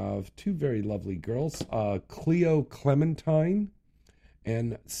have two very lovely girls, Cleo Clementine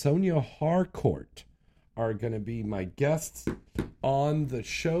and Sonia Harcourt, are going to be my guests on the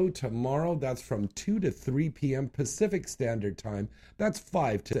show tomorrow. That's from 2 to 3 p.m. Pacific Standard Time. That's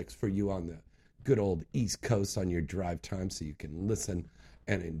 5 to 6 for you on the good old East Coast on your drive time, so you can listen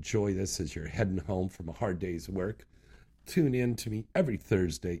and enjoy this as you're heading home from a hard day's work. Tune in to me every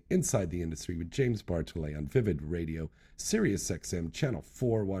Thursday, Inside the Industry with James Bartolet on Vivid Radio, Sirius XM, Channel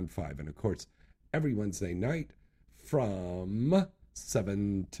 415. And, of course, every Wednesday night from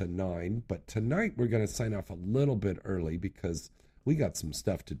 7 to 9. But tonight we're going to sign off a little bit early because we got some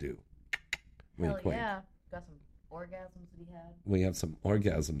stuff to do. Hell yeah. Got some orgasms to be had. We have some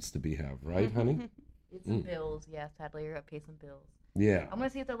orgasms to be had, right, honey? Get some bills. Yeah, sadly, you're going to pay some bills. Yeah. I'm going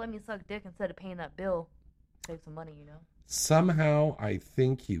to see if they'll let me suck dick instead of paying that bill. Save some money, you know? Somehow, I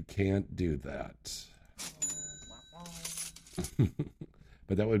think you can't do that.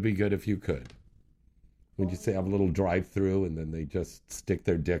 But that would be good if you could. Would you say have a little drive-through and then they just stick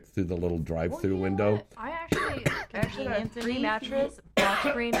their dick through the little drive-through window? What? I actually got a free mattress, box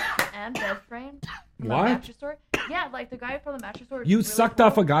spring, and bed frame from the What? mattress store. Yeah, like the guy from the mattress store. You sucked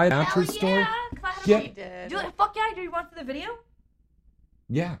off a guy at a mattress store? Yeah, fuck yeah, do you want to see the video?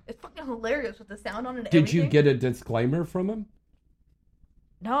 Yeah. It's fucking hilarious with the sound on it and Did everything. you get a disclaimer from him?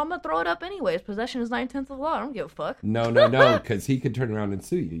 No, I'm gonna throw it up anyways. Possession is 9/10 of law. I don't give a fuck. No, because he could turn around and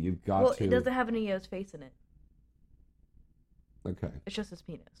sue you. You've got Well, to. it doesn't have any of his face in it. Okay. It's just his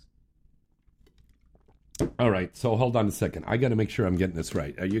penis. All right, so hold on a second. I got to make sure I'm getting this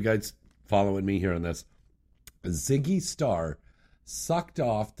right. Are you guys following me here on this? Ziggy Star sucked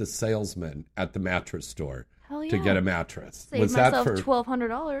off the salesman at the mattress store Hell to yeah. get a mattress. Saved Was that myself for...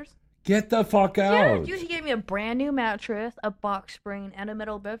 $1,200. Get the fuck Yeah, out. dude, he gave me a brand new mattress, a box spring, and a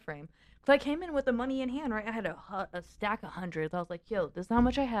metal bed frame. So I came in with the money in hand, right? I had a stack of hundreds. I was like, yo, this is how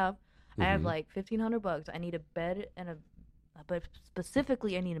much I have. I have like $1,500. I need a bed and but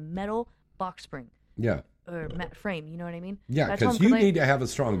specifically I need a metal box spring. Yeah. Or mat frame, you know what I mean? Yeah, because you need to have a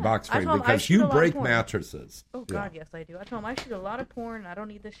strong box frame because you break mattresses. Oh, God, yes, I do. I told him I shoot a lot of porn. I don't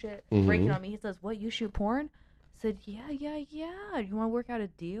need this shit Mhm. breaking on me. He says, what, you shoot porn? I said, yeah. You want to work out a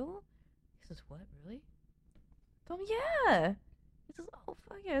deal? He says, what, really? I told him, yeah. He says, oh,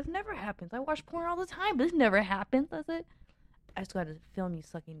 fuck yeah, this never happens. I watch porn all the time, but this never happens. I said, I just got to film you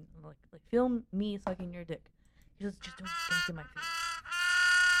sucking, like film me sucking your dick. He says, just don't get my face.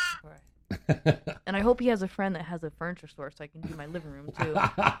 All right. And I hope he has a friend that has a furniture store so I can do my living room too.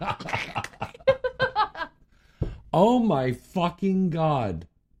 Oh my fucking God.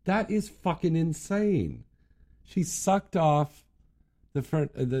 That is fucking insane. She sucked off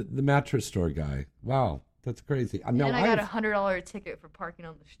the mattress store guy. Wow, that's crazy. And I got a $100 ticket for parking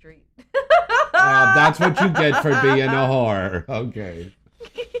on the street. That's what you get for being a whore. Okay.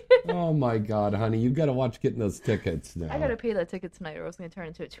 Oh my God, honey, you got to watch getting those tickets now. I got to pay that ticket tonight or I was going to turn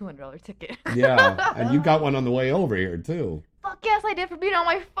into a $200 ticket. Yeah, and you got one on the way over here too. Fuck yes, I did for being on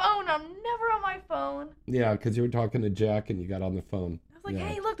my phone. I'm never on my phone. Yeah, because you were talking to Jack and you got on the phone. I was like, Yeah.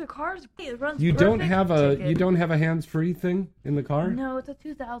 hey, look, the car's it runs You don't perfect. have a Ticket. you don't have a hands-free thing in the car? No, it's a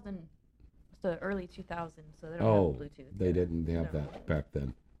 2000. It's the early 2000s, so they don't Oh, have Bluetooth. they didn't have that back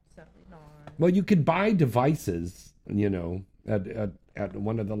then. Sadly not. Well, you could buy devices, at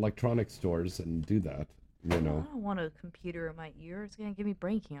one of the electronic stores and do that, I don't want a computer in my ear. It's going to give me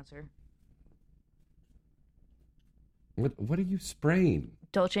brain cancer. What are you spraying?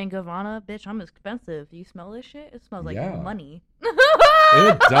 Dolce & Gabbana, bitch, I'm expensive. Do you smell this shit? It smells like Yeah. money.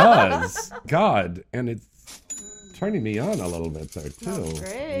 It does. God, and it's turning me on a little bit there too. Smells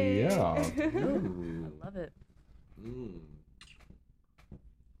great. Yeah. I love it.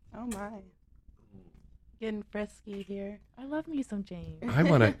 Oh my. Getting frisky here. I love me some James.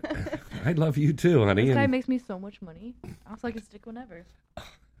 I love you too, honey. This guy and makes me so much money. I was like a stick whenever.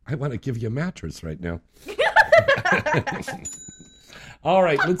 I want to give you a mattress right now. All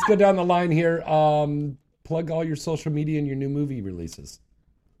right, let's go down the line here. Plug all your social media and your new movie releases.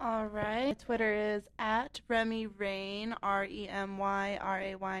 All right. Twitter is at Remy Rain, RemyRayne.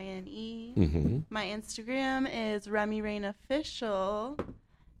 Mm-hmm. My Instagram is Remy Rain Official.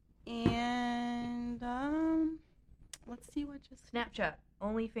 And let's see what just Snapchat,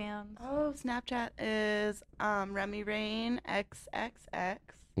 OnlyFans. Oh, Snapchat is Remy Rain XXX.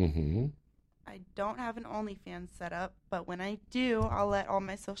 Mm-hmm. I don't have an OnlyFans set up, but when I do, I'll let all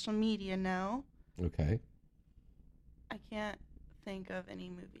my social media know. Okay. I can't think of any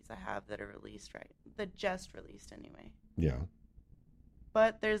movies I have that are released that just released anyway. Yeah.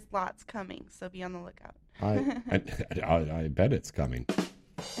 But there's lots coming, so be on the lookout. I bet it's coming.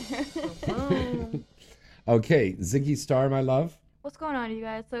 Okay, Ziggy Star, my love. What's going on, you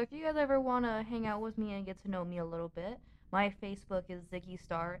guys? So if you guys ever want to hang out with me and get to know me a little bit, my Facebook is Ziggy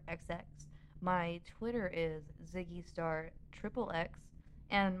Star XX. My Twitter is ZiggyStar XXX,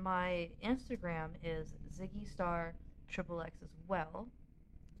 and my Instagram is ZiggyStar XXX as well.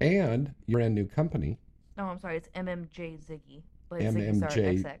 And your brand new company. Oh, I'm sorry, it's MMJ Ziggy, but it's MMJ.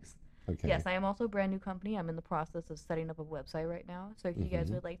 ZiggyStar XX. Okay. Yes, I am also a brand new company. I'm in the process of setting up a website right now. So if you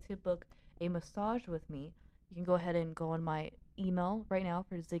guys would like to book a massage with me, you can go ahead and go on my email right now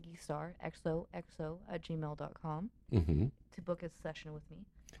for ZiggyStarXOXO@gmail.com to book a session with me.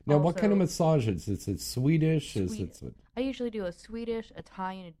 Now, also, what kind of massages? Is it Swedish? I usually do a Swedish, a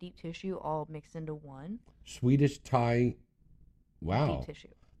Thai, and a deep tissue all mixed into one. Swedish, Thai. Wow. Deep tissue.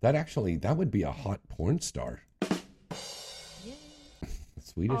 That would be a hot porn star. Yeah.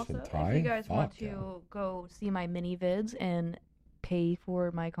 Swedish also, and Thai. if you guys want to go see my mini vids and pay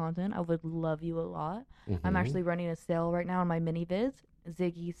for my content, I would love you a lot. I'm actually running a sale right now on my mini vids,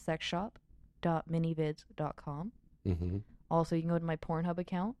 ziggysexshop.minivids.com. Also, you can go to my Pornhub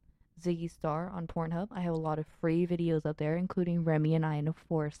account, Ziggy Star on Pornhub. I have a lot of free videos up there, including Remy and I in a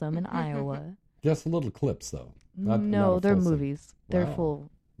foursome in Iowa. Just little clips, though. No, they're movies. They're Wow.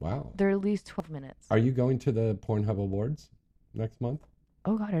 full. Wow. They're at least 12 minutes. Are you going to the Pornhub Awards next month?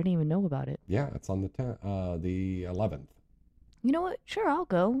 Oh, God, I didn't even know about it. Yeah, it's on the 11th. You know what? Sure, I'll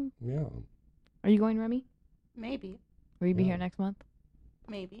go. Yeah. Are you going, Remy? Maybe. Will you be here next month?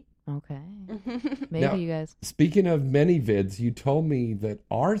 Maybe. Okay. Maybe, Now, you guys. Speaking of mini vids, you told me that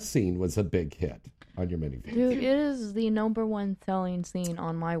our scene was a big hit on your mini vids. Dude, it is the #1 selling scene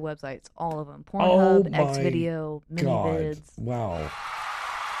on my websites. All of them. Pornhub, Xvideo, mini vids. Wow.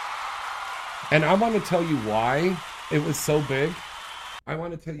 And I want to tell you why it was so big. I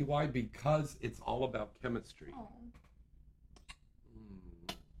want to tell you why, because it's all about chemistry.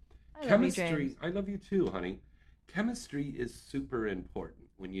 Chemistry, I love you too, honey. Chemistry is super important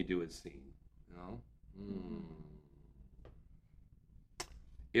when you do a scene. You know?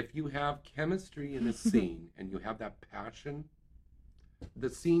 If you have chemistry in a scene and you have that passion, the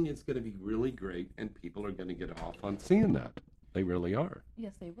scene is going to be really great and people are going to get off on seeing that. They really are.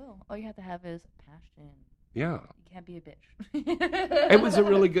 Yes, they will. All you have to have is passion. Yeah. You can't be a bitch. It was a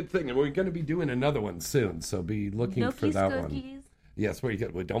really good thing, and we're going to be doing another one soon, so be looking for that one. Yes, we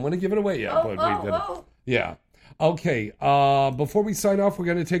don't want to give it away yet, yeah. Okay, before we sign off, we're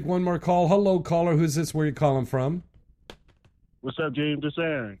going to take one more call. Hello, caller. Who's this? Where are you calling from? What's up, James? It's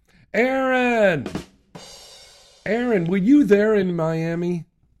Aaron. Aaron, were you there in Miami?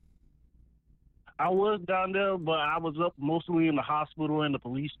 I was down there, but I was up mostly in the hospital and the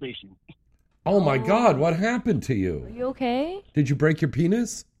police station. Oh, my God. What happened to you? Are you okay? Did you break your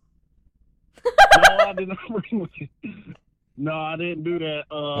penis? No, I didn't. No, I didn't do that.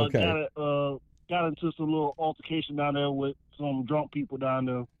 Okay. Got into some little altercation down there with some drunk people down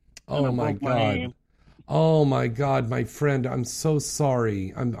there. Oh, my God. Oh, my God, my friend. I'm so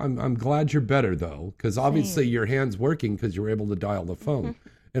sorry. I'm glad you're better, though, because obviously your hand's working because you were able to dial the phone.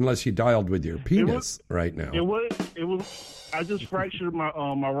 Unless you dialed with your penis right now. It was. I just fractured my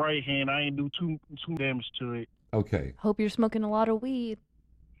my right hand. I ain't do too damage to it. Okay. Hope you're smoking a lot of weed.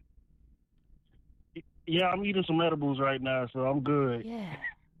 Yeah, I'm eating some edibles right now, so I'm good. Yeah.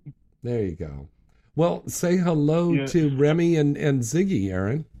 There you go. Well, say hello to Remy and Ziggy,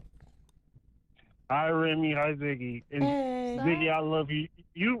 Aaron. Hi, Remy. Hi, Ziggy. And Ziggy, I love you.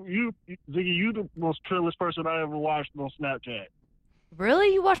 Ziggy, you the most trillest person I ever watched on Snapchat.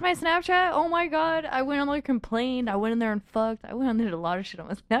 Really? You watched my Snapchat? Oh my God. I went on there and complained. I went in there and fucked. I went on there and did a lot of shit on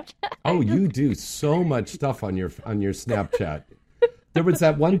my Snapchat. Oh, you do so much stuff on your Snapchat. There was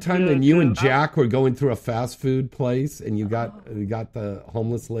that one time when you and Jack were going through a fast food place and you got the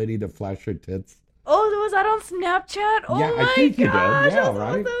homeless lady to flash her tits. Oh, was that on Snapchat? Oh yeah, my I think gosh, you did. Yeah, that was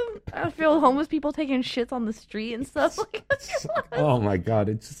right? awesome. I feel homeless people taking shits on the street and stuff. Oh my God,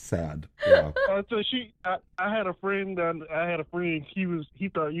 it's just sad. Yeah. So I had a friend. He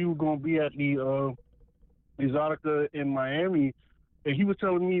thought you were gonna be at the Exotica in Miami, and he was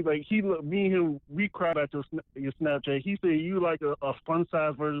telling me like me and him, we cried at your Snapchat. He said you like a fun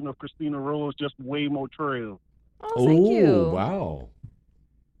size version of Christina Rose, just way more trail. Oh, thank you. Wow.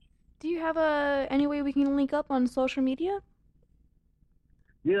 Do you have any way we can link up on social media?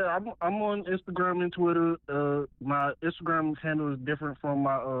 Yeah, I'm on Instagram and Twitter. My Instagram handle is different from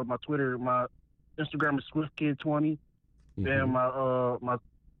my Twitter. My Instagram is SwiftKid20, and my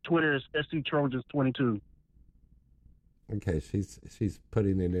Twitter is SCTrojans22. Okay, she's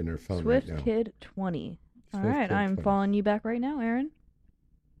putting it in her phone right now. SwiftKid20. All right, I'm following you back right now, Aaron.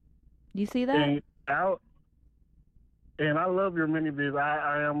 Do you see that? And I love your mini-vids.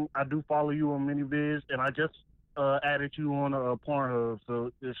 I do follow you on mini-vids, and I just added you on Pornhub,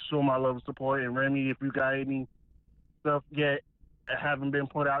 so just show my love and support. And Remy, if you got any stuff, haven't been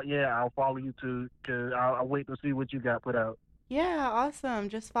put out yet, I'll follow you too, because I'll wait to see what you got put out. Yeah, awesome.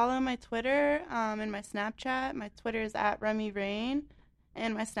 Just follow my Twitter and my Snapchat. My Twitter is @RemiRain,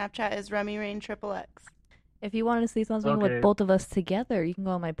 and my Snapchat is RemiRainXXX. If you want to see something with both of us together, you can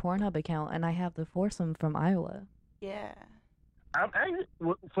go on my Pornhub account, and I have the foursome from Iowa. Yeah.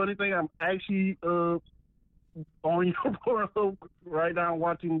 Funny thing, I'm actually on your Pornhub right now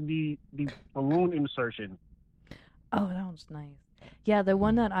watching the balloon insertion. Oh, that one's nice. Yeah, the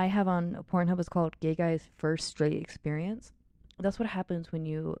one that I have on Pornhub is called Gay Guy's First Straight Experience. That's what happens when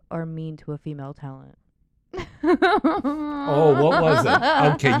you are mean to a female talent. Oh, what was it?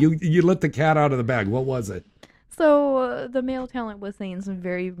 Okay, you let the cat out of the bag. What was it? So the male talent was saying some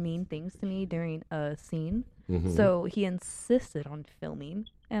very mean things to me during a scene. Mm-hmm. So he insisted on filming,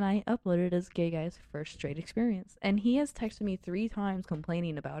 and I uploaded as Gay Guy's First Straight Experience. And he has texted me 3 times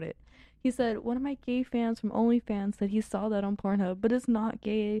complaining about it. He said, one of my gay fans from OnlyFans said he saw that on Pornhub, but it's not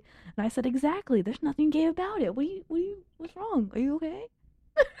gay. And I said, exactly, there's nothing gay about it. What's wrong? Are you okay?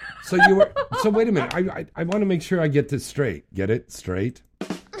 So wait a minute. I want to make sure I get this straight. Get it straight?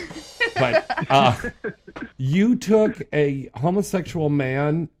 But you took a homosexual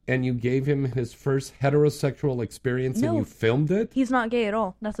man and you gave him his first heterosexual experience and you filmed it? He's not gay at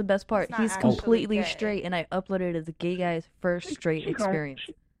all. That's the best part. He's completely straight, and I uploaded it as a Gay Guy's First Straight Experience.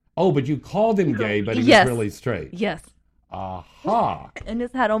 Oh, but you called him gay, but he was really straight. Yes. Aha. And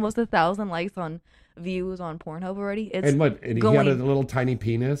it's had almost 1,000 likes on views on Pornhub already. It's and he had a little tiny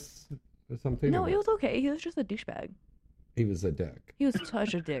penis or something? No, it was okay. He was just a douchebag. He was a dick. He was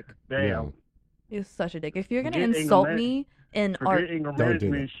such a dick. Damn. Yeah. He was such a dick. If you're going to insult me in art... Don't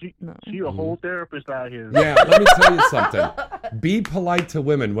do that. She a whole therapist out here. Yeah, let me tell you something. Be polite to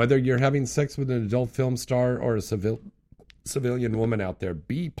women, whether you're having sex with an adult film star or a civilian woman out there.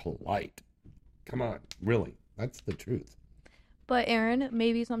 Be polite. Come on. Really. That's the truth. But Aaron,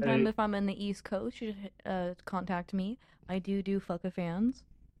 maybe sometime if I'm in the East Coast, you should contact me. I do fuck-a-fans.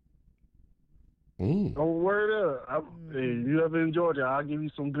 Don't worry up. Hey, you ever in Georgia, I'll give you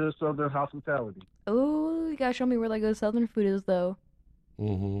some good Southern hospitality. Oh, you gotta show me where that good Southern food is, though.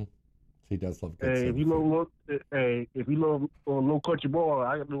 Mm-hmm. He does love good Southern food. If you love low country boil,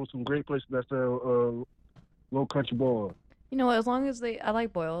 I know some great places that sell low country boil. You know what? As long as I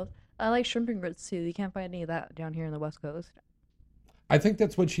like boiled. I like shrimp and grits too. You can't find any of that down here in the West Coast. I think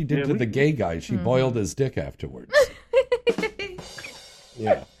that's what she did to the gay guy. She boiled his dick afterwards.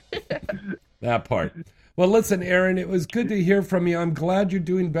 Yeah. That part. Well, listen, Aaron, it was good to hear from you. I'm glad you're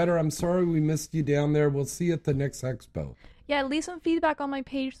doing better. I'm sorry we missed you down there. We'll see you at the next expo. Yeah, leave some feedback on my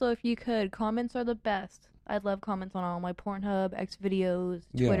page, though, if you could. Comments are the best. I'd love comments on all my Pornhub, X videos,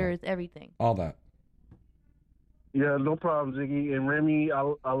 Twitters, everything. All that. Yeah, no problem, Ziggy. And Remy, I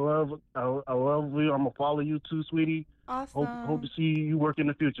love you. I'm gonna follow you too, sweetie. Awesome. Hope to see you work in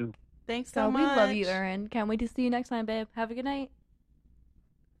the future. Thanks so much. We love you, Aaron. Can't wait to see you next time, babe. Have a good night.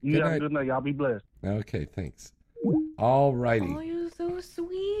 You have a good night. Y'all be blessed. Okay, thanks. All righty. Oh, you're so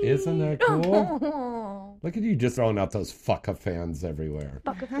sweet. Isn't that cool? Look at you just throwing out those fuck-a-fans everywhere.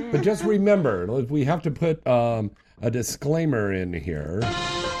 Fuck-a-fans. But just remember, we have to put a disclaimer in here.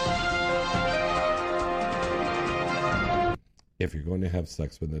 If you're going to have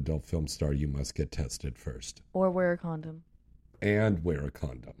sex with an adult film star, you must get tested first. Or wear a condom. And wear a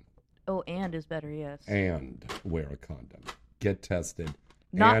condom. Oh, and is better, yes. And wear a condom. Get tested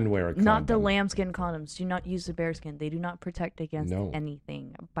and wear a condom. Not the lambskin condoms. Do not use the bearskin. They do not protect against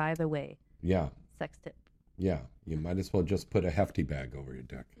anything. By the way. Yeah. Sex tip. Yeah. You might as well just put a hefty bag over your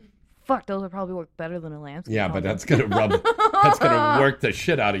dick. Fuck, those would probably work better than a lambskin condom. But that's going to work the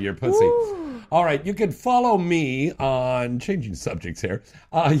shit out of your pussy. Woo. All right, you can follow me on, changing subjects here,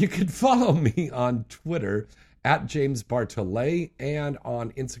 you can follow me on Twitter at James Bartolet and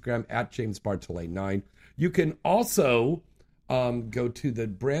on Instagram at James Bartolet9. You can also go to the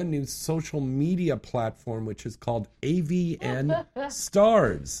brand new social media platform, which is called AVN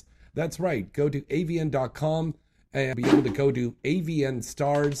Stars. That's right. Go to avn.com and be able to go to AVN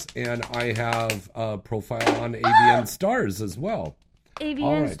Stars, and I have a profile on AVN Stars as well.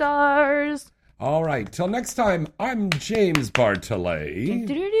 AVN Stars. All right. Till next time, I'm James Bartolet.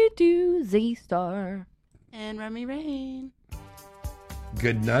 Z Star. And Remy Rain.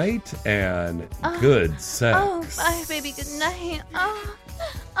 Good night and good sex. Oh, bye, baby. Good night.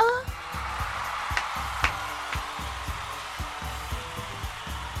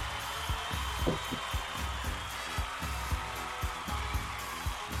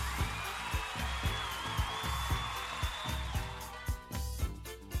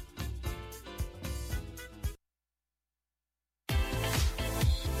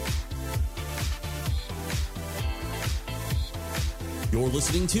 You're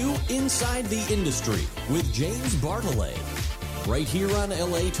listening to Inside the Industry with James Bartolet, right here on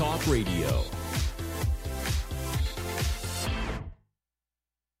LA Talk Radio.